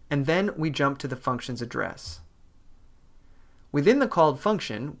 and then we jump to the function's address. Within the called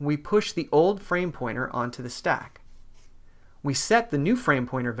function, we push the old frame pointer onto the stack. We set the new frame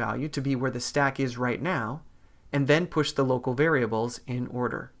pointer value to be where the stack is right now, and then push the local variables in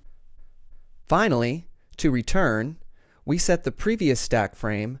order. Finally, to return, we set the previous stack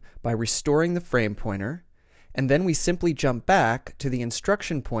frame by restoring the frame pointer, and then we simply jump back to the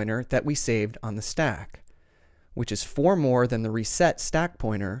instruction pointer that we saved on the stack, which is 4 more than the reset stack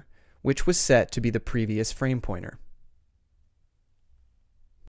pointer, which was set to be the previous frame pointer.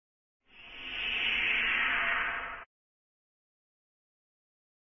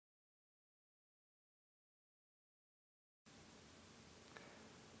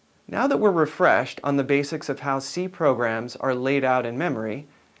 Now that we're refreshed on the basics of how C programs are laid out in memory,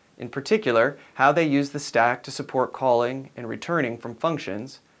 in particular, how they use the stack to support calling and returning from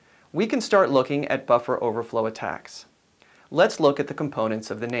functions, we can start looking at buffer overflow attacks. Let's look at the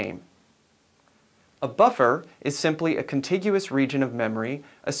components of the name. A buffer is simply a contiguous region of memory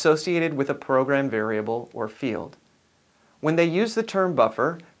associated with a program variable or field. When they use the term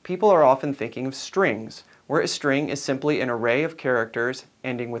buffer, people are often thinking of strings, where a string is simply an array of characters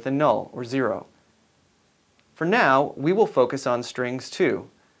ending with a null or 0. For now, we will focus on strings too.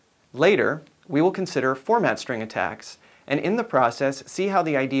 Later, we will consider format string attacks, and in the process see how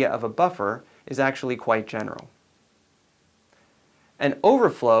the idea of a buffer is actually quite general. An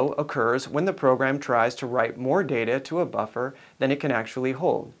overflow occurs when the program tries to write more data to a buffer than it can actually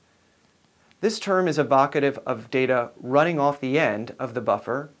hold. This term is evocative of data running off the end of the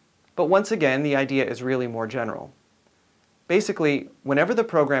buffer, but once again the idea is really more general. Basically, whenever the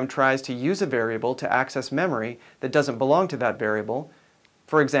program tries to use a variable to access memory that doesn't belong to that variable,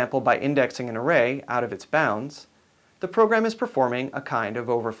 for example by indexing an array out of its bounds, the program is performing a kind of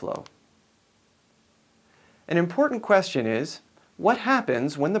overflow. An important question is, what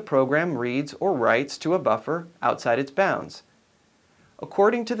happens when the program reads or writes to a buffer outside its bounds?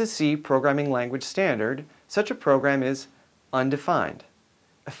 According to the C programming language standard, such a program is undefined.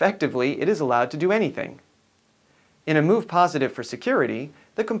 Effectively, it is allowed to do anything. In a move positive for security,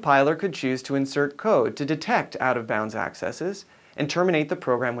 the compiler could choose to insert code to detect out-of-bounds accesses and terminate the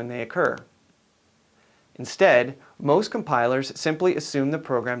program when they occur. Instead, most compilers simply assume the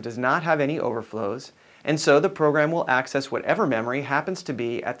program does not have any overflows, and so the program will access whatever memory happens to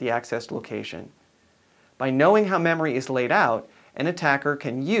be at the accessed location. By knowing how memory is laid out, an attacker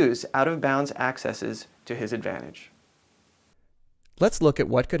can use out-of-bounds accesses to his advantage. Let's look at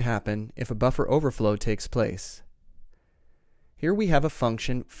what could happen if a buffer overflow takes place. Here we have a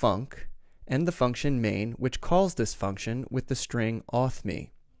function func and the function main, which calls this function with the string authme.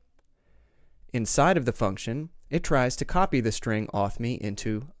 Inside of the function, it tries to copy the string authme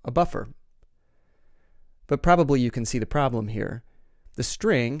into a buffer. But probably you can see the problem here. The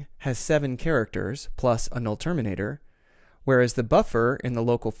string has 7 characters plus a null terminator, whereas the buffer in the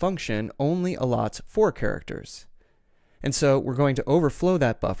local function only allots 4 characters. And so we're going to overflow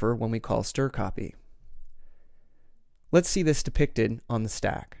that buffer when we call strcpy. Let's see this depicted on the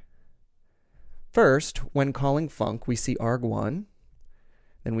stack. First, when calling func, we see arg1,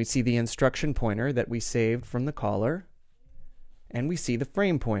 then we see the instruction pointer that we saved from the caller, and we see the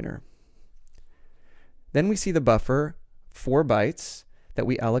frame pointer. Then we see the buffer, 4 bytes, that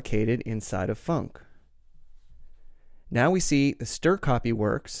we allocated inside of func. Now we see the strcpy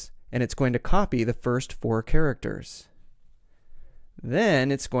works, and it's going to copy the first 4 characters.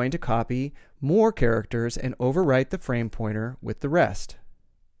 Then it's going to copy more characters and overwrite the frame pointer with the rest.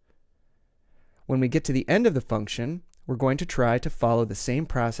 When we get to the end of the function, we're going to try to follow the same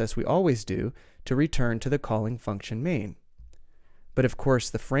process we always do to return to the calling function main. But of course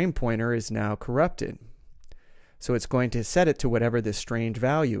the frame pointer is now corrupted. So it's going to set it to whatever this strange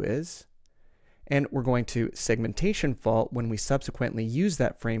value is, and we're going to segmentation fault when we subsequently use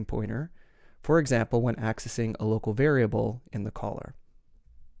that frame pointer, for example when accessing a local variable in the caller.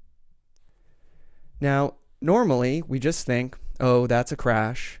 Now, normally we just think, oh, that's a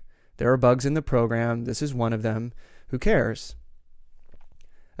crash. There are bugs in the program. This is one of them. Who cares?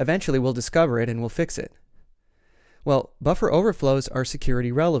 Eventually we'll discover it and we'll fix it. Well, buffer overflows are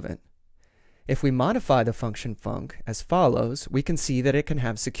security relevant. If we modify the function func as follows, we can see that it can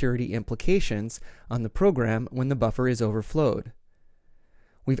have security implications on the program when the buffer is overflowed.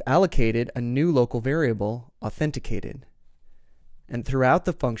 We've allocated a new local variable, authenticated. And throughout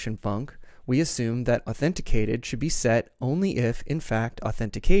the function func, we assume that authenticated should be set only if, in fact,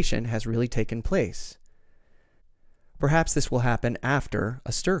 authentication has really taken place. Perhaps this will happen after a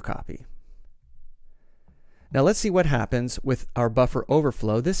strcpy. Now let's see what happens with our buffer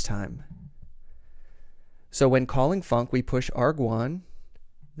overflow this time. So when calling func, we push arg1,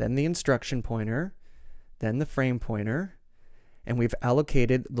 then the instruction pointer, then the frame pointer, and we've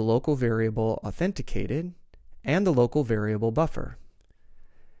allocated the local variable authenticated and the local variable buffer.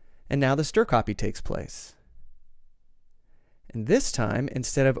 And now the strcpy takes place. And this time,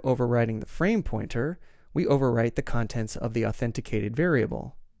 instead of overwriting the frame pointer, we overwrite the contents of the authenticated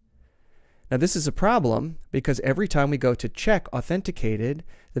variable. Now this is a problem because every time we go to check authenticated,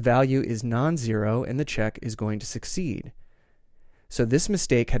 the value is non-zero and the check is going to succeed. So this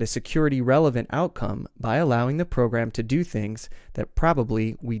mistake had a security relevant outcome by allowing the program to do things that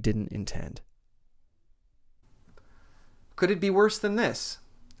probably we didn't intend. Could it be worse than this?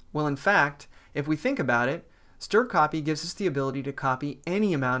 Well, in fact, if we think about it, strcpy gives us the ability to copy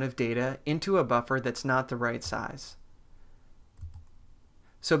any amount of data into a buffer that's not the right size.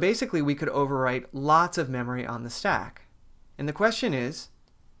 So basically we could overwrite lots of memory on the stack. And the question is,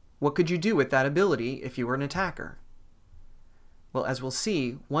 what could you do with that ability if you were an attacker? Well, as we'll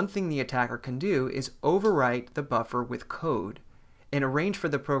see, one thing the attacker can do is overwrite the buffer with code and arrange for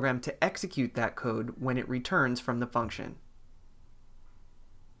the program to execute that code when it returns from the function.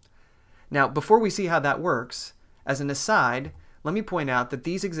 Now, before we see how that works, as an aside, let me point out that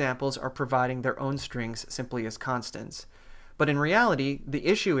these examples are providing their own strings simply as constants. But in reality, the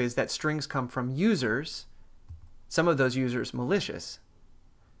issue is that strings come from users, some of those users malicious.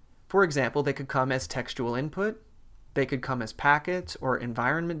 For example, they could come as textual input, they could come as packets or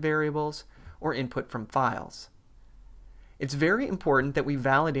environment variables, or input from files. It's very important that we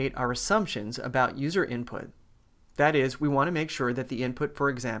validate our assumptions about user input. That is, we want to make sure that the input, for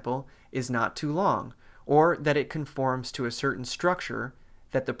example, is not too long, or that it conforms to a certain structure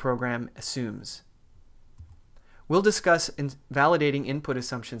that the program assumes. We'll discuss validating input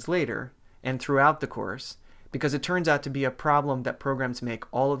assumptions later and throughout the course, because it turns out to be a problem that programs make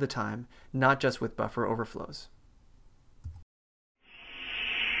all of the time, not just with buffer overflows.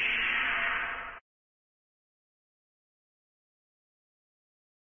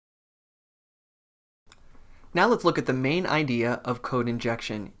 Now let's look at the main idea of code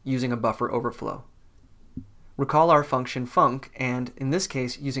injection using a buffer overflow. Recall our function func, and in this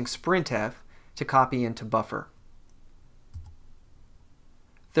case using sprintf to copy into buffer.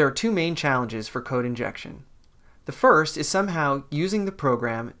 There are two main challenges for code injection. The first is somehow using the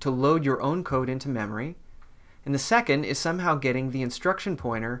program to load your own code into memory, and the second is somehow getting the instruction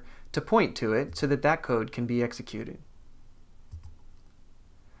pointer to point to it so that that code can be executed.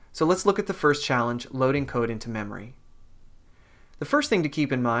 So let's look at the first challenge, loading code into memory. The first thing to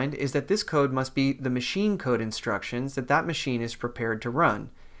keep in mind is that this code must be the machine code instructions that that machine is prepared to run.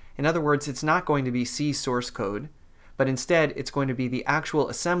 In other words, it's not going to be C source code, but instead it's going to be the actual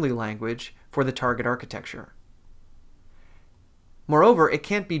assembly language for the target architecture. Moreover, it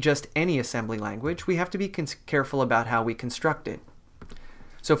can't be just any assembly language. We have to be careful about how we construct it.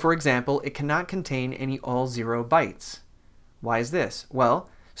 So for example, it cannot contain any all 0 bytes. Why is this? Well,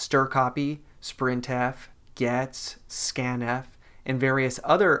 strcpy, sprintf, gets, scanf, and various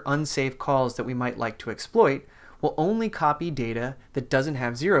other unsafe calls that we might like to exploit will only copy data that doesn't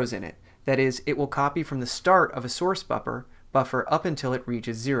have zeros in it. That is, it will copy from the start of a source buffer up until it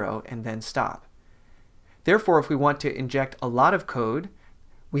reaches 0 and then stop. Therefore, if we want to inject a lot of code,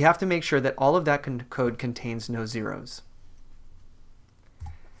 we have to make sure that all of that code contains no zeros.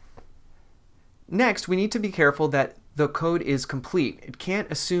 Next, we need to be careful that the code is complete. It can't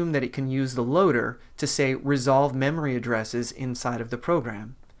assume that it can use the loader to, say, resolve memory addresses inside of the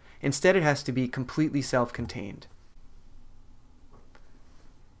program. Instead, it has to be completely self-contained.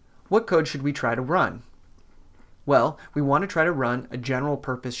 What code should we try to run? Well, we want to try to run a general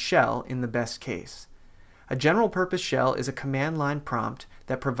purpose shell in the best case. A general purpose shell is a command line prompt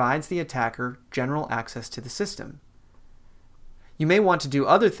that provides the attacker general access to the system. You may want to do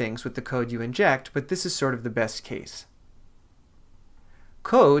other things with the code you inject, but this is sort of the best case.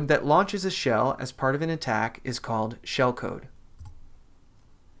 Code that launches a shell as part of an attack is called shellcode.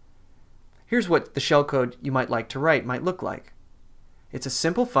 Here's what the shellcode you might like to write might look like. It's a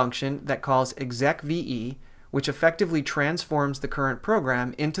simple function that calls execve, which effectively transforms the current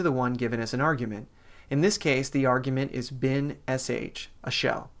program into the one given as an argument. In this case, the argument is bin sh, a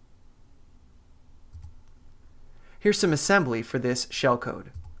shell. Here's some assembly for this shellcode.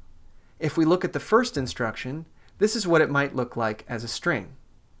 If we look at the first instruction, this is what it might look like as a string.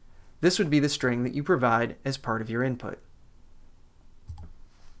 This would be the string that you provide as part of your input.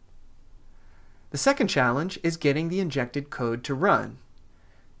 The second challenge is getting the injected code to run.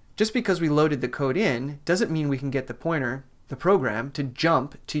 Just because we loaded the code in doesn't mean we can get the pointer, the program, to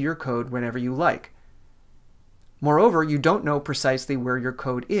jump to your code whenever you like. Moreover, you don't know precisely where your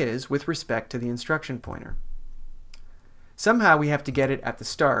code is with respect to the instruction pointer. Somehow we have to get it at the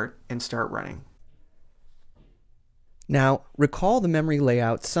start and start running. Now, recall the memory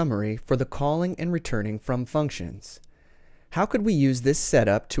layout summary for the calling and returning from functions. How could we use this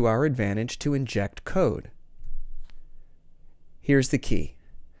setup to our advantage to inject code? Here's the key.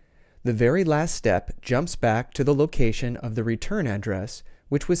 The very last step jumps back to the location of the return address,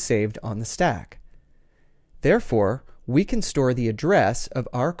 which was saved on the stack. Therefore, we can store the address of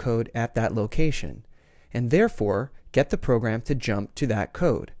our code at that location, and therefore get the program to jump to that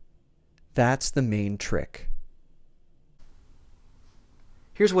code. That's the main trick.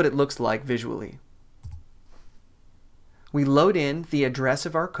 Here's what it looks like visually. We load in the address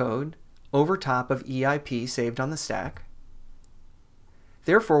of our code over top of EIP saved on the stack.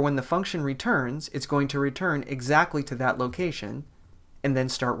 Therefore, when the function returns, it's going to return exactly to that location and then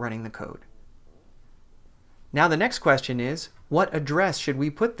start running the code. Now the next question is, what address should we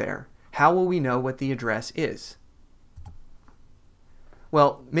put there? How will we know what the address is?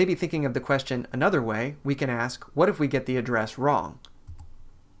 Well, maybe thinking of the question another way, we can ask, what if we get the address wrong?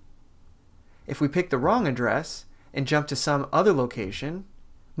 If we pick the wrong address and jump to some other location,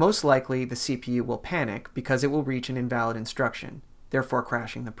 most likely the CPU will panic because it will reach an invalid instruction, therefore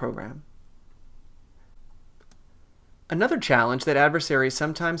crashing the program. Another challenge that adversaries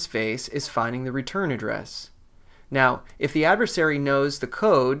sometimes face is finding the return address. Now, if the adversary knows the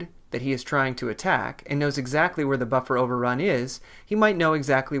code that he is trying to attack and knows exactly where the buffer overrun is, he might know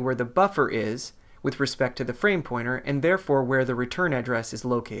exactly where the buffer is with respect to the frame pointer and therefore where the return address is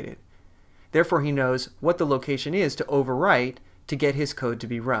located. Therefore, he knows what the location is to overwrite to get his code to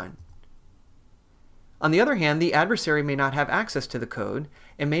be run. On the other hand, the adversary may not have access to the code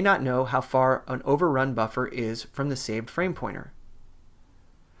and may not know how far an overrun buffer is from the saved frame pointer.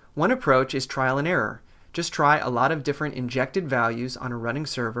 One approach is trial and error. Just try a lot of different injected values on a running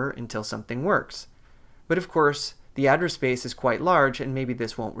server until something works. But of course, the address space is quite large and maybe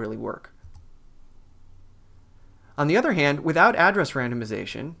this won't really work. On the other hand, without address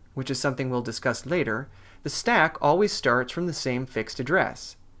randomization, which is something we'll discuss later, the stack always starts from the same fixed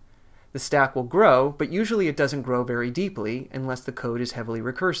address. The stack will grow, but usually it doesn't grow very deeply unless the code is heavily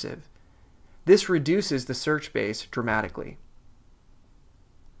recursive. This reduces the search space dramatically.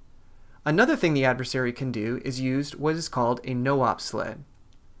 Another thing the adversary can do is use what is called a no-op sled.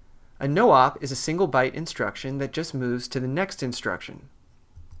 A no-op is a single byte instruction that just moves to the next instruction.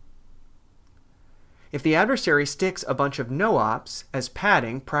 If the adversary sticks a bunch of no-ops as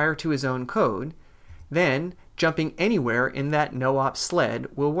padding prior to his own code, then jumping anywhere in that no-op sled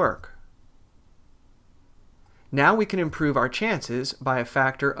will work. Now we can improve our chances by a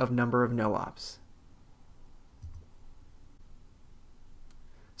factor of number of no-ops.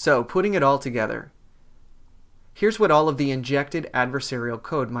 So, putting it all together, here's what all of the injected adversarial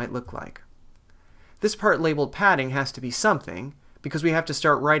code might look like. This part labeled padding has to be something, because we have to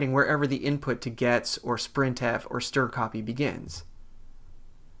start writing wherever the input to gets or sprintf or strcpy begins.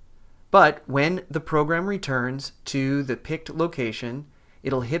 But when the program returns to the picked location,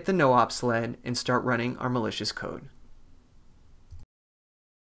 it'll hit the no-op sled and start running our malicious code.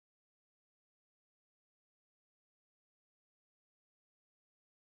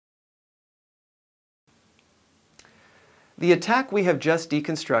 The attack we have just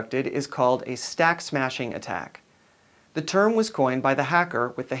deconstructed is called a stack smashing attack. The term was coined by the hacker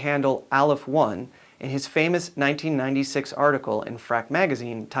with the handle Aleph1 in his famous 1996 article in Phrack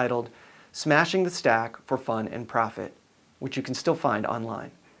magazine titled Smashing the Stack for Fun and Profit, which you can still find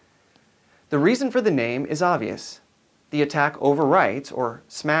online. The reason for the name is obvious. The attack overwrites, or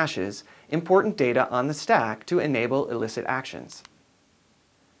smashes, important data on the stack to enable illicit actions.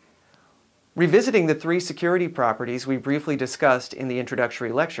 Revisiting the three security properties we briefly discussed in the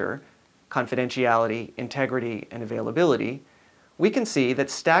introductory lecture, confidentiality, integrity, and availability, we can see that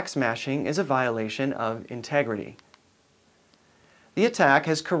stack smashing is a violation of integrity. The attack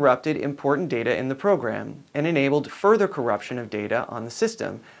has corrupted important data in the program and enabled further corruption of data on the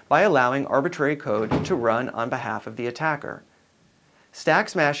system by allowing arbitrary code to run on behalf of the attacker. Stack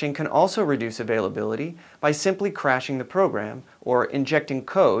smashing can also reduce availability by simply crashing the program or injecting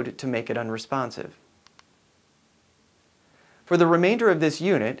code to make it unresponsive. For the remainder of this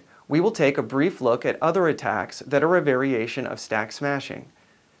unit, we will take a brief look at other attacks that are a variation of stack smashing.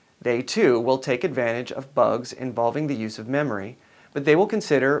 They too will take advantage of bugs involving the use of memory, but they will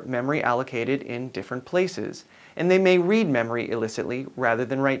consider memory allocated in different places, and they may read memory illicitly rather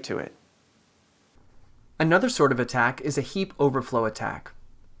than write to it. Another sort of attack is a heap overflow attack.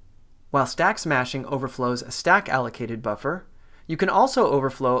 While stack smashing overflows a stack allocated buffer, you can also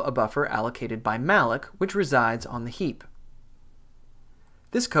overflow a buffer allocated by malloc, which resides on the heap.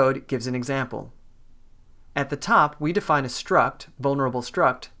 This code gives an example. At the top, we define a struct, vulnerable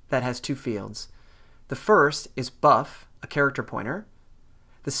struct, that has two fields. The first is buff, a character pointer.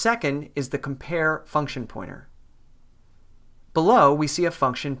 The second is the compare function pointer. Below, we see a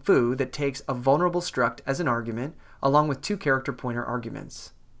function foo that takes a vulnerable struct as an argument, along with two character pointer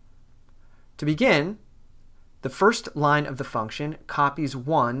arguments. To begin, the first line of the function copies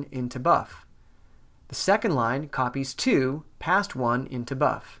 1 into buff. The second line copies 2 past 1 into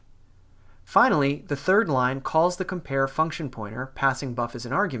buff. Finally, the third line calls the compare function pointer, passing buff as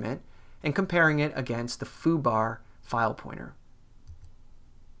an argument, and comparing it against the foobar file pointer.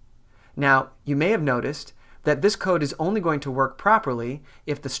 Now, you may have noticed that this code is only going to work properly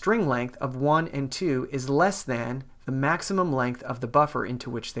if the string length of 1 and 2 is less than the maximum length of the buffer into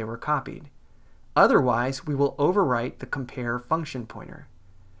which they were copied. Otherwise, we will overwrite the compare function pointer.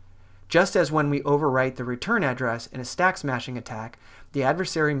 Just as when we overwrite the return address in a stack smashing attack, the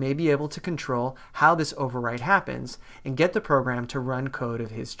adversary may be able to control how this overwrite happens and get the program to run code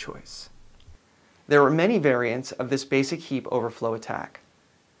of his choice. There are many variants of this basic heap overflow attack.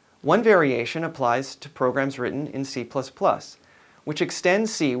 One variation applies to programs written in C++, which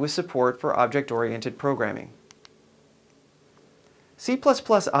extends C with support for object-oriented programming. C++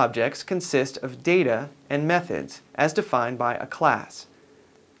 objects consist of data and methods as defined by a class.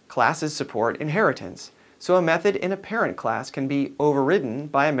 Classes support inheritance, so a method in a parent class can be overridden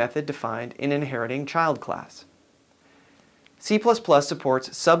by a method defined in an inheriting child class. C++ supports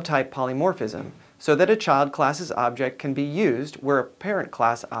subtype polymorphism, so that a child class's object can be used where a parent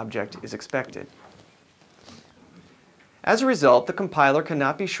class object is expected. As a result, the compiler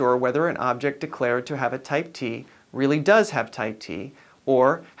cannot be sure whether an object declared to have a type T really does have type T,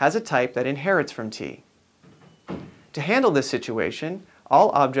 or has a type that inherits from T. To handle this situation, all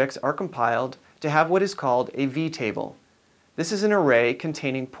objects are compiled to have what is called a vtable. This is an array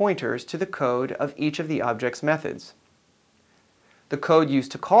containing pointers to the code of each of the object's methods. The code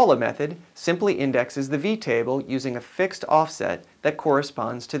used to call a method simply indexes the vtable using a fixed offset that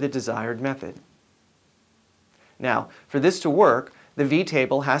corresponds to the desired method. Now, for this to work, the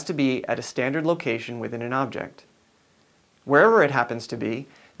vtable has to be at a standard location within an object. Wherever it happens to be,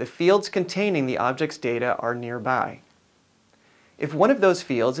 the fields containing the object's data are nearby. If one of those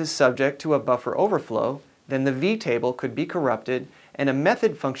fields is subject to a buffer overflow, then the vtable could be corrupted and a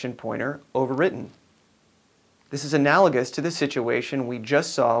method function pointer overwritten. This is analogous to the situation we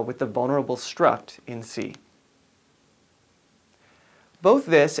just saw with the vulnerable struct in C. Both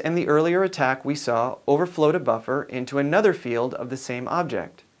this and the earlier attack we saw overflowed a buffer into another field of the same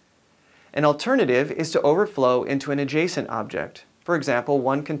object. An alternative is to overflow into an adjacent object, for example,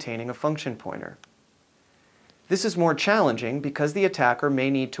 one containing a function pointer. This is more challenging because the attacker may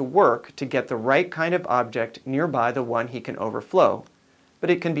need to work to get the right kind of object nearby the one he can overflow, but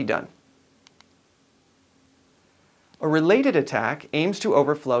it can be done. A related attack aims to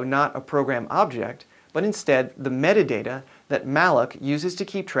overflow not a program object, but instead the metadata that malloc uses to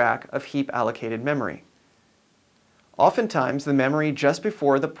keep track of heap allocated memory. Oftentimes, the memory just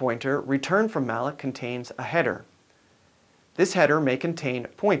before the pointer returned from malloc contains a header. This header may contain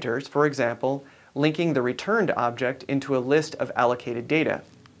pointers, for example, linking the returned object into a list of allocated data.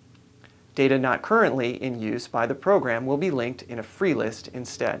 Data not currently in use by the program will be linked in a free list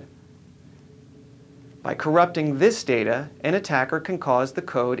instead. By corrupting this data, an attacker can cause the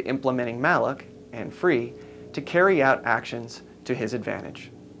code implementing malloc, and free, to carry out actions to his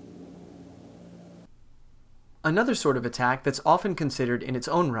advantage. Another sort of attack that's often considered in its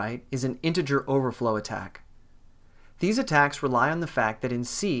own right is an integer overflow attack. These attacks rely on the fact that in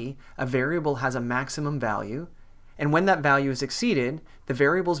C, a variable has a maximum value, and when that value is exceeded, the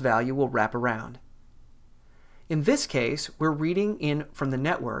variable's value will wrap around. In this case, we're reading in from the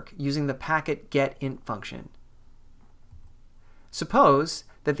network using the packet getInt function. Suppose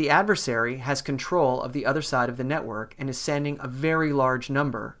that the adversary has control of the other side of the network and is sending a very large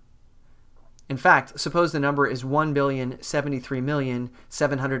number. In fact, suppose the number is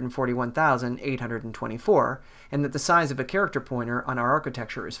 1,073,741,824, and that the size of a character pointer on our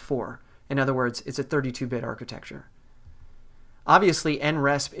architecture is 4. In other words, it's a 32-bit architecture. Obviously,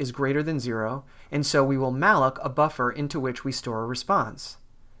 nresp is greater than 0, and so we will malloc a buffer into which we store a response.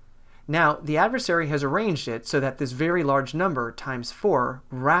 Now, the adversary has arranged it so that this very large number times 4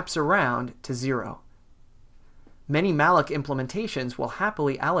 wraps around to 0. Many malloc implementations will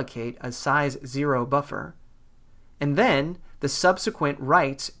happily allocate a size 0 buffer, and then the subsequent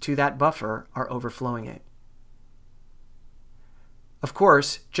writes to that buffer are overflowing it. Of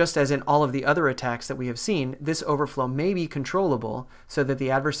course, just as in all of the other attacks that we have seen, this overflow may be controllable so that the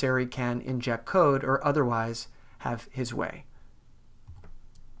adversary can inject code or otherwise have his way.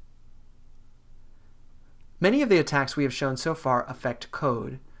 Many of the attacks we have shown so far affect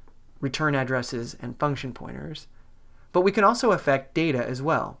code, return addresses, and function pointers, but we can also affect data as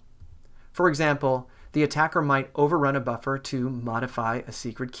well. For example, the attacker might overrun a buffer to modify a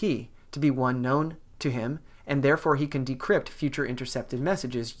secret key to be one known to him, and therefore he can decrypt future intercepted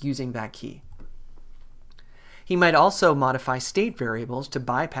messages using that key. He might also modify state variables to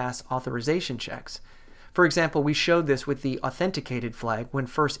bypass authorization checks. For example, we showed this with the authenticated flag when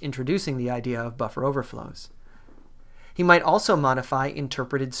first introducing the idea of buffer overflows. He might also modify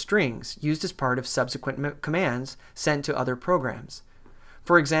interpreted strings used as part of subsequent commands sent to other programs.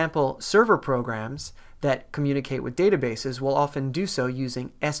 For example, server programs that communicate with databases will often do so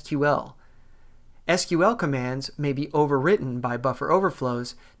using SQL. SQL commands may be overwritten by buffer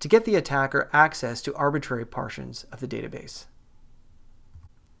overflows to get the attacker access to arbitrary portions of the database.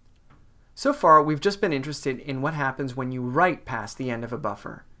 So far, we've just been interested in what happens when you write past the end of a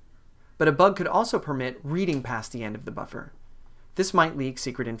buffer. But a bug could also permit reading past the end of the buffer. This might leak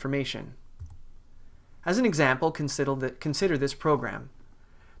secret information. As an example, consider this program.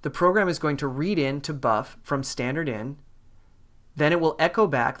 The program is going to read in to buff from standard in, then it will echo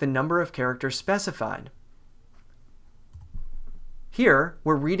back the number of characters specified. Here,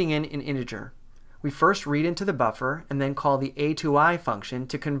 we're reading in an integer. We first read into the buffer and then call the A2I function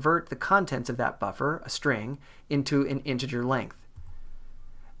to convert the contents of that buffer, a string, into an integer length.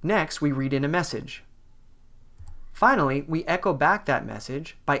 Next, we read in a message. Finally, we echo back that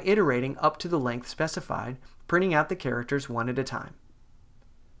message by iterating up to the length specified, printing out the characters one at a time.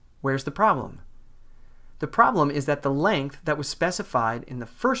 Where's the problem? The problem is that the length that was specified in the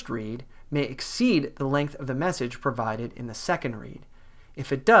first read may exceed the length of the message provided in the second read.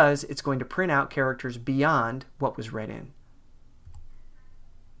 If it does, it's going to print out characters beyond what was read in.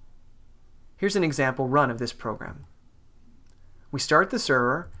 Here's an example run of this program. We start the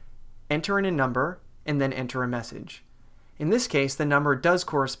server, enter in a number, and then enter a message. In this case, the number does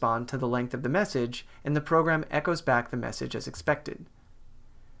correspond to the length of the message, and the program echoes back the message as expected.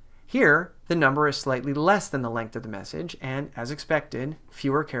 Here, the number is slightly less than the length of the message, and as expected,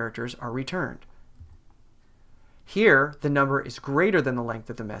 fewer characters are returned. Here, the number is greater than the length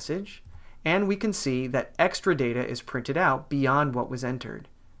of the message, and we can see that extra data is printed out beyond what was entered.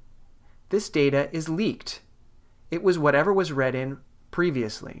 This data is leaked. It was whatever was read in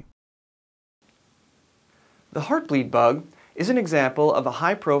previously. The Heartbleed bug is an example of a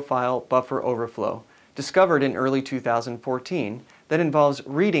high-profile buffer overflow discovered in early 2014 that involves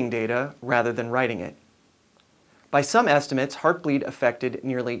reading data rather than writing it. By some estimates, Heartbleed affected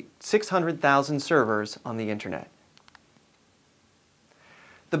nearly 600,000 servers on the Internet.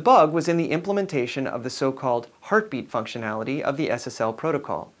 The bug was in the implementation of the so-called heartbeat functionality of the SSL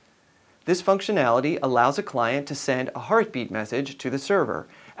protocol. This functionality allows a client to send a heartbeat message to the server,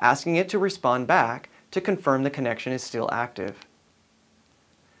 asking it to respond back to confirm the connection is still active.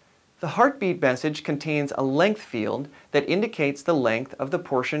 The heartbeat message contains a length field that indicates the length of the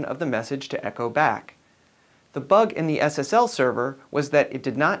portion of the message to echo back. The bug in the SSL server was that it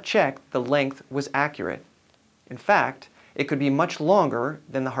did not check the length was accurate. In fact, it could be much longer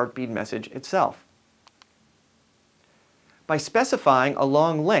than the heartbeat message itself. By specifying a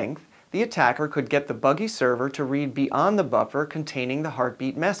long length, the attacker could get the buggy server to read beyond the buffer containing the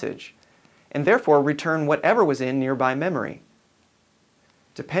heartbeat message, and therefore return whatever was in nearby memory.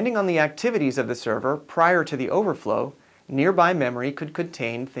 Depending on the activities of the server prior to the overflow, nearby memory could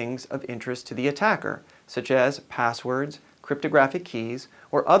contain things of interest to the attacker, such as passwords, cryptographic keys,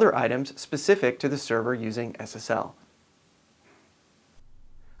 or other items specific to the server using SSL.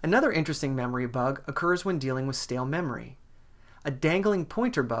 Another interesting memory bug occurs when dealing with stale memory. A dangling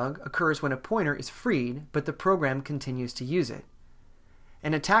pointer bug occurs when a pointer is freed, but the program continues to use it.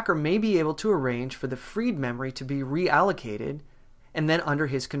 An attacker may be able to arrange for the freed memory to be reallocated and then under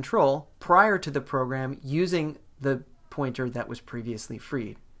his control prior to the program using the pointer that was previously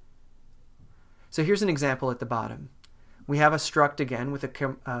freed. So here's an example at the bottom. We have a struct again with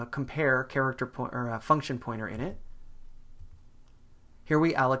a compare character function pointer in it. Here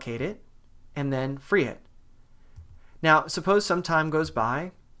we allocate it and then free it. Now suppose some time goes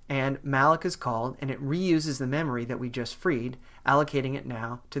by and malloc is called and it reuses the memory that we just freed, allocating it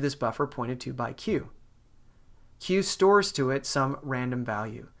now to this buffer pointed to by Q. Q stores to it some random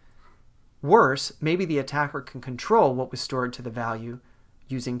value. Worse, maybe the attacker can control what was stored to the value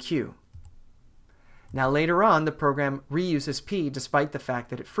using Q. Now later on, the program reuses P despite the fact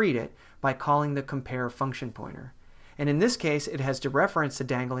that it freed it by calling the compare function pointer. And in this case, it has dereferenced the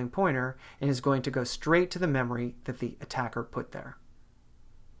dangling pointer and is going to go straight to the memory that the attacker put there.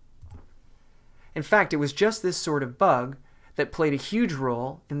 In fact, it was just this sort of bug that played a huge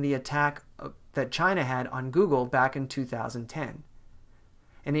role in the attack that China had on Google back in 2010.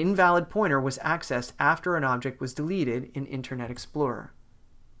 An invalid pointer was accessed after an object was deleted in Internet Explorer.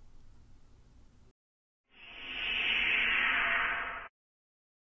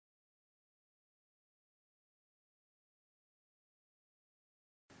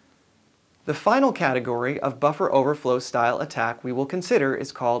 The final category of buffer overflow style attack we will consider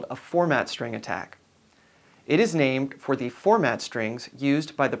is called a format string attack. It is named for the format strings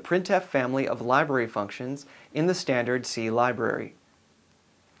used by the printf family of library functions in the standard C library.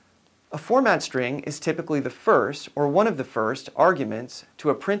 A format string is typically the first or one of the first arguments to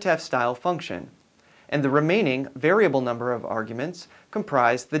a printf style function, and the remaining variable number of arguments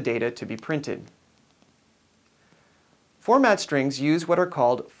comprise the data to be printed. Format strings use what are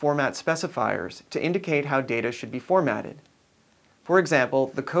called format specifiers to indicate how data should be formatted. For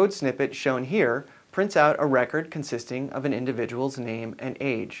example, the code snippet shown here prints out a record consisting of an individual's name and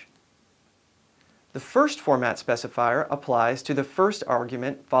age. The first format specifier applies to the first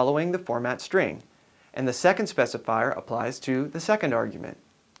argument following the format string, and the second specifier applies to the second argument.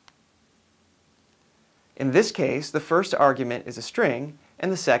 In this case, the first argument is a string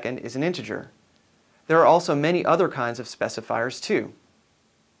and the second is an integer. There are also many other kinds of specifiers too.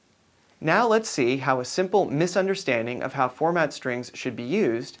 Now let's see how a simple misunderstanding of how format strings should be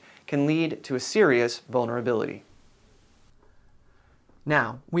used can lead to a serious vulnerability.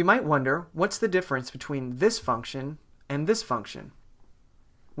 Now, we might wonder, what's the difference between this function and this function?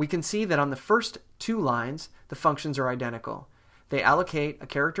 We can see that on the first two lines, the functions are identical. They allocate a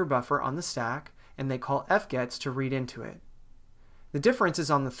character buffer on the stack, and they call fgets to read into it. The difference is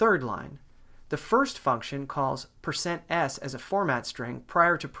on the third line. The first function calls %s as a format string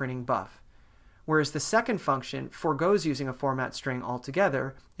prior to printing buff, whereas the second function forgoes using a format string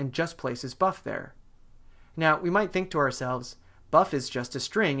altogether and just places buff there. Now, we might think to ourselves, buff is just a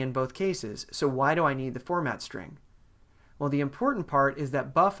string in both cases, so why do I need the format string? Well, the important part is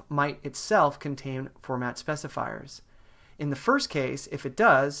that buff might itself contain format specifiers. In the first case, if it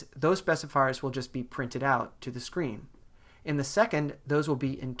does, those specifiers will just be printed out to the screen. In the second, those will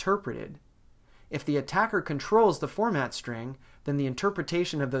be interpreted. If the attacker controls the format string, then the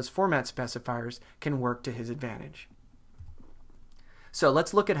interpretation of those format specifiers can work to his advantage. So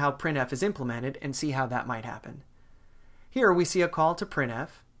let's look at how printf is implemented and see how that might happen. Here we see a call to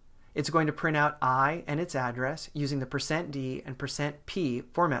printf. It's going to print out I and its address using the %d and %p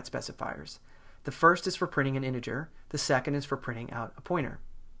format specifiers. The first is for printing an integer, the second is for printing out a pointer.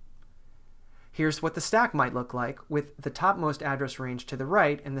 Here's what the stack might look like, with the topmost address range to the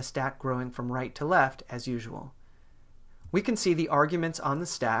right and the stack growing from right to left as usual. We can see the arguments on the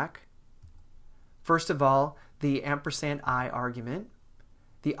stack. First of all, the %i argument,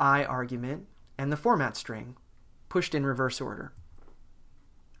 the I argument, and the format string, pushed in reverse order.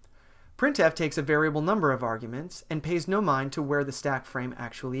 Printf takes a variable number of arguments and pays no mind to where the stack frame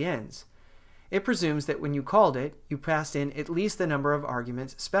actually ends. It presumes that when you called it, you passed in at least the number of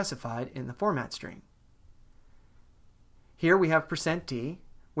arguments specified in the format string. Here we have %d,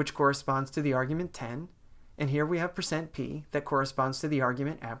 which corresponds to the argument 10, and here we have %p that corresponds to the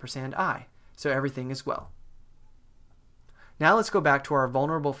argument %i, so everything is well. Now let's go back to our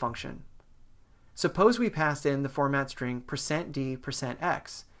vulnerable function. Suppose we passed in the format string %d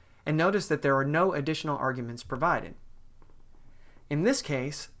 %x, and notice that there are no additional arguments provided. In this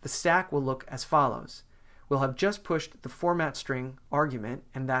case, the stack will look as follows. We'll have just pushed the format string argument,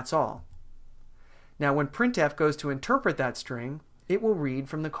 and that's all. Now when printf goes to interpret that string, it will read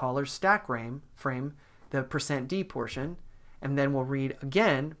from the caller's stack frame the %d portion, and then will read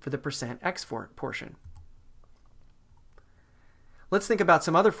again for the %x portion. Let's think about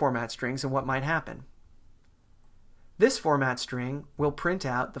some other format strings and what might happen. This format string will print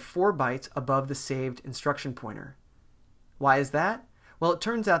out the 4 bytes above the saved instruction pointer. Why is that? Well, it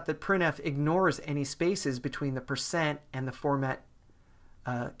turns out that printf ignores any spaces between the % and the format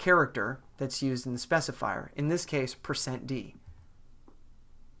character that's used in the specifier, in this case %d.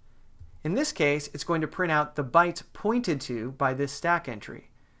 In this case, it's going to print out the bytes pointed to by this stack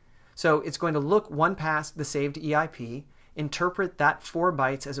entry. So it's going to look one past the saved EIP, interpret that 4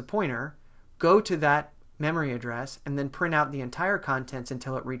 bytes as a pointer, go to that memory address, and then print out the entire contents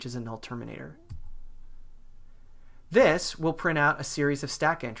until it reaches a null terminator. This will print out a series of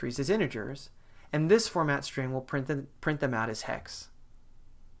stack entries as integers, and this format string will print them out as hex.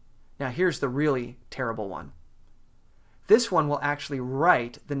 Now here's the really terrible one. This one will actually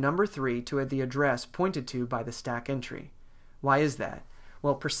write the number 3 to the address pointed to by the stack entry. Why is that?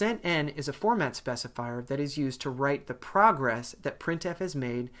 Well, %n is a format specifier that is used to write the progress that printf has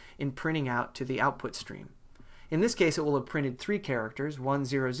made in printing out to the output stream. In this case, it will have printed 3 characters, 1,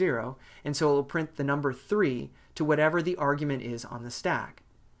 0, 0, and so it will print the number 3 to whatever the argument is on the stack.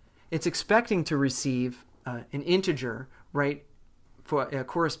 It's expecting to receive an integer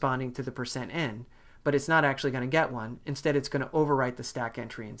corresponding to the %n, but it's not actually going to get one. Instead, it's going to overwrite the stack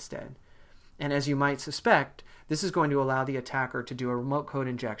entry instead. And as you might suspect, this is going to allow the attacker to do a remote code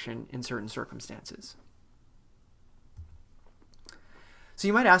injection in certain circumstances. So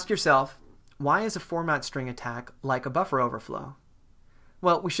you might ask yourself, why is a format string attack like a buffer overflow?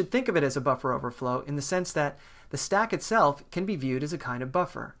 Well, we should think of it as a buffer overflow in the sense that the stack itself can be viewed as a kind of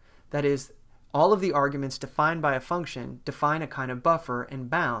buffer. That is, all of the arguments defined by a function define a kind of buffer and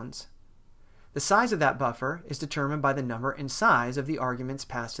bounds. The size of that buffer is determined by the number and size of the arguments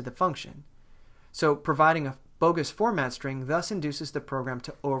passed to the function. So providing a bogus format string thus induces the program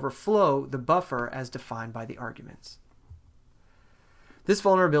to overflow the buffer as defined by the arguments. This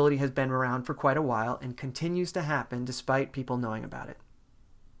vulnerability has been around for quite a while and continues to happen despite people knowing about it.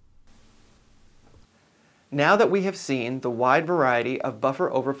 Now that we have seen the wide variety of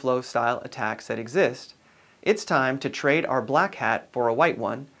buffer overflow style attacks that exist, it's time to trade our black hat for a white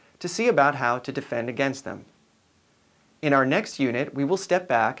one to see about how to defend against them. In our next unit, we will step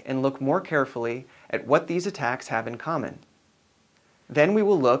back and look more carefully at what these attacks have in common. Then we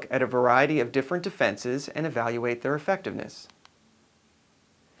will look at a variety of different defenses and evaluate their effectiveness.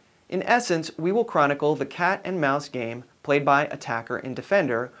 In essence, we will chronicle the cat and mouse game played by attacker and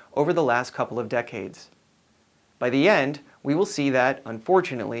defender over the last couple of decades. By the end, we will see that,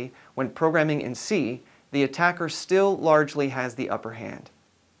 unfortunately, when programming in C, the attacker still largely has the upper hand.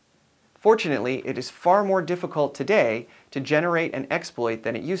 Fortunately, it is far more difficult today to generate an exploit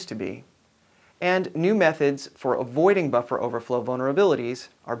than it used to be, and new methods for avoiding buffer overflow vulnerabilities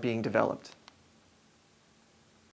are being developed.